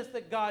goodness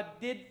that God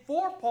did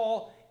for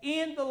Paul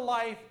in the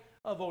life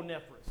of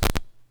Onesiphorus.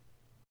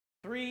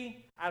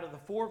 3 out of the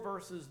 4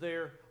 verses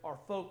there are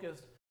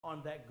focused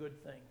on that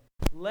good thing.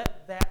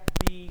 Let that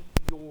be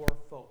your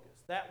focus.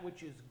 That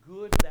which is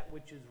good, that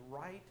which is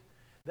right,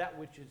 that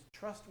which is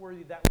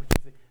trustworthy, that which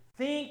is...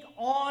 Think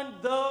on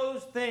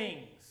those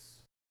things.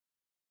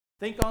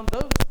 Think on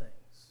those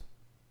things.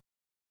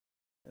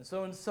 And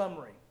so in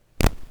summary,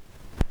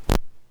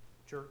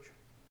 church,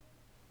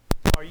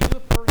 are you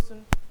a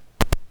person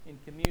in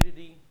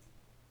community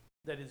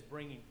that is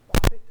bringing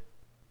profit,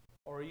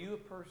 or are you a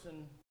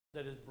person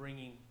that is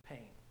bringing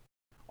pain?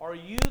 Are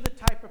you the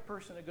type of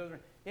person that goes,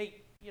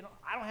 hey,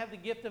 I don't have the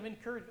gift of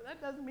encouragement?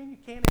 That doesn't mean you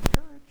can't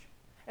encourage.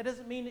 It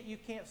doesn't mean that you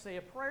can't say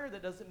a prayer.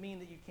 That doesn't mean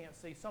that you can't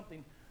say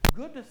something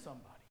good to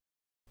somebody.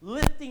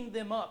 Lifting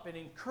them up and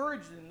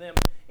encouraging them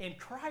in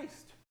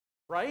Christ,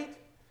 right?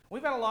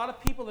 We've got a lot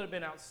of people that have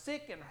been out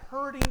sick and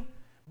hurting,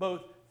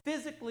 both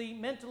physically,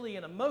 mentally,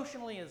 and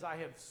emotionally, as I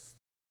have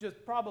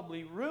just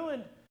probably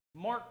ruined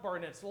Mark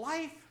Barnett's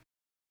life.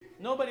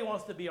 Nobody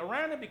wants to be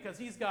around him because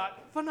he's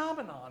got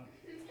phenomenon.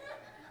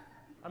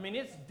 I mean,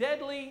 it's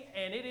deadly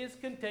and it is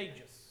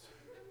contagious.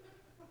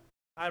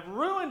 I've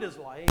ruined his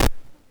life,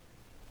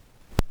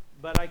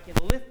 but I can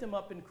lift him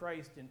up in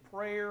Christ in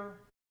prayer.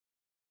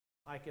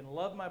 I can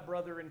love my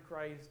brother in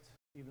Christ,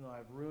 even though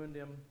I've ruined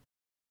him.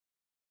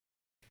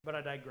 But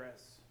I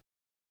digress.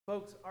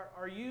 Folks,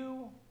 are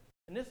you,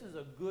 and this is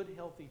a good,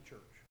 healthy church,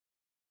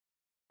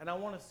 and I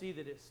want to see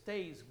that it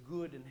stays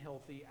good and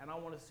healthy, and I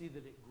want to see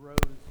that it grows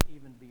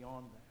even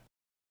beyond that.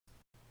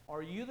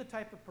 Are you the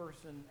type of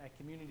person at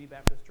Community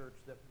Baptist Church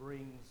that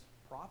brings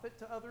profit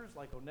to others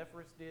like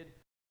Onesiphorus did?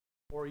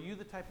 Or are you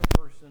the type of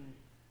person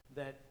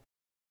that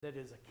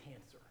is a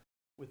cancer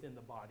within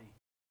the body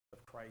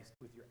of Christ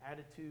with your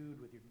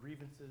attitude, with your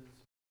grievances,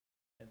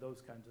 and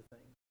those kinds of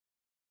things?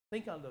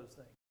 Think on those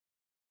things.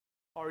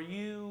 Are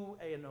you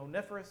an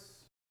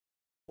Onesiphorus,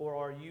 or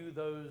are you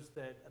those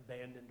that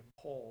abandoned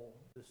Paul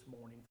this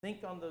morning?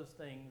 Think on those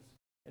things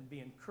and be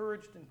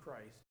encouraged in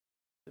Christ,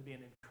 to be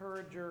an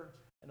encourager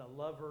and a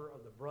lover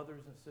of the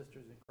brothers and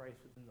sisters in Christ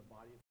within the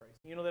body of Christ.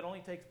 That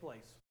only takes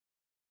place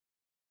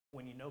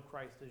when you know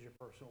Christ as your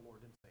personal Lord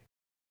and Savior.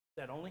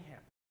 That only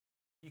happens.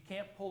 You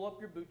can't pull up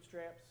your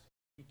bootstraps.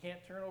 You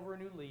can't turn over a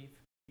new leaf.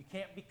 You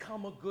can't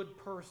become a good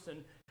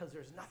person because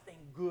there's nothing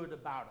good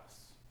about us.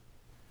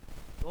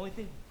 The only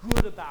thing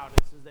good about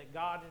us is that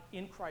God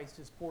in Christ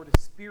has poured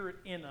His Spirit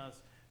in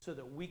us so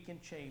that we can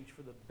change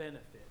for the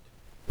benefit,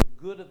 the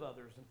good of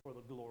others, and for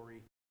the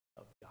glory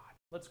of God.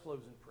 Let's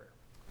close in prayer.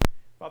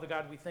 Father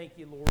God, we thank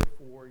you, Lord,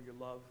 for your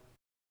love.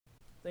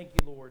 Thank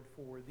you, Lord,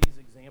 for these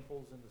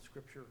examples in the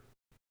Scripture.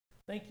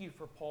 Thank you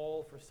for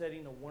Paul for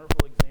setting a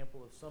wonderful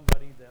example of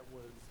somebody that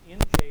was in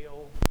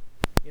jail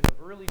in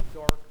a really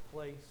dark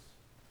place.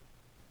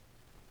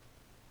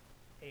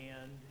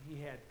 And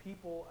he had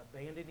people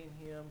abandoning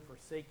him,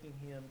 forsaking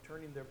him,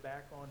 turning their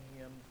back on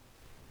him.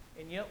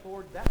 And yet,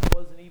 Lord, that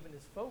wasn't even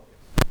his focus.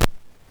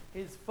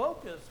 His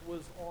focus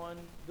was on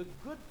the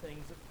good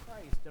things of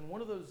Christ. And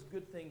one of those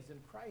good things in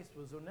Christ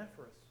was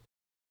Onesiphorus.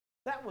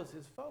 That was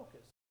his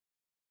focus.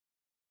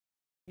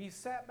 He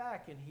sat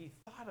back and he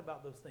thought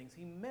about those things.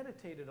 He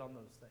meditated on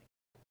those things.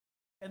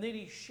 And then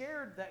he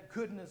shared that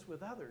goodness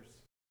with others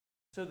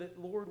so that,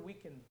 Lord, we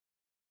can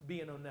be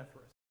an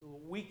Onesiphorus.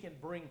 We can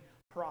bring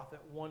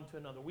profit one to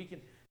another. We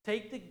can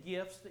take the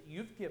gifts that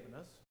you've given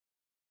us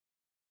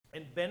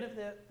and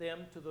benefit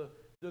them to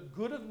the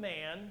good of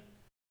man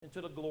and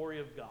to the glory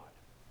of God.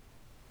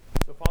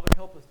 So, Father,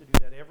 help us to do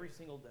that every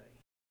single day.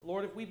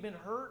 Lord, if we've been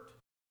hurt,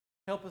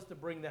 help us to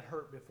bring that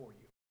hurt before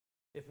you.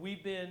 If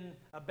we've been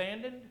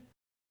abandoned,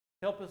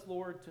 help us,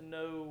 Lord, to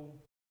know,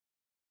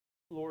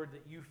 Lord,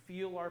 that you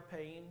feel our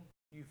pain,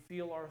 you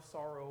feel our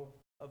sorrow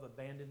of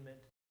abandonment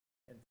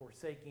and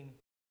forsaking.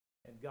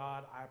 And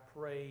God, I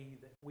pray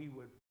that we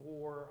would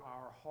pour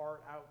our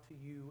heart out to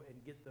you and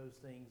get those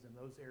things in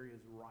those areas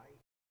right.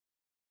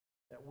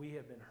 That we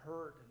have been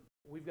hurt and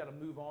we've got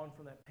to move on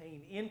from that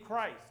pain in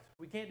Christ.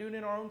 We can't do it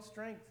in our own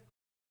strength,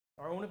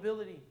 our own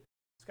ability.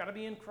 It's got to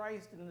be in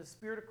Christ and in the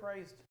Spirit of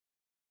Christ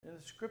and in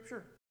the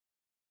Scripture.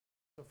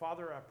 So,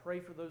 Father, I pray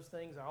for those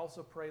things. I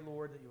also pray,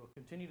 Lord, that you will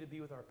continue to be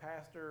with our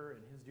pastor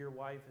and his dear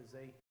wife as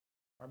they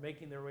are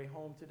making their way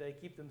home today.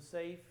 Keep them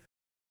safe.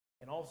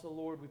 And also,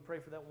 Lord, we pray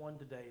for that one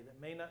today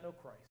that may not know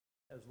Christ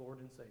as Lord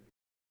and Savior.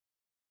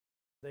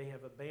 They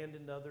have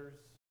abandoned others.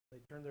 They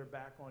turn their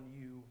back on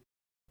you.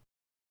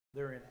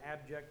 They're in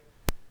abject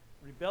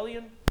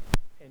rebellion.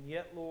 And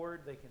yet,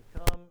 Lord, they can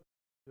come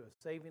to a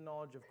saving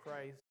knowledge of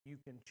Christ. You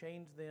can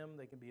change them.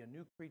 They can be a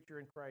new creature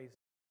in Christ.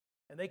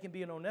 And they can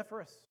be an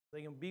Onesiphorus.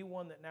 They can be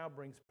one that now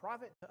brings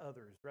profit to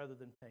others rather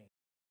than pain.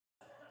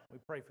 We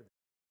pray for them.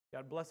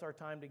 God bless our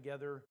time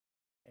together.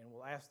 And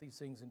we'll ask these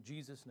things in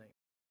Jesus' name.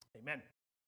 Amen.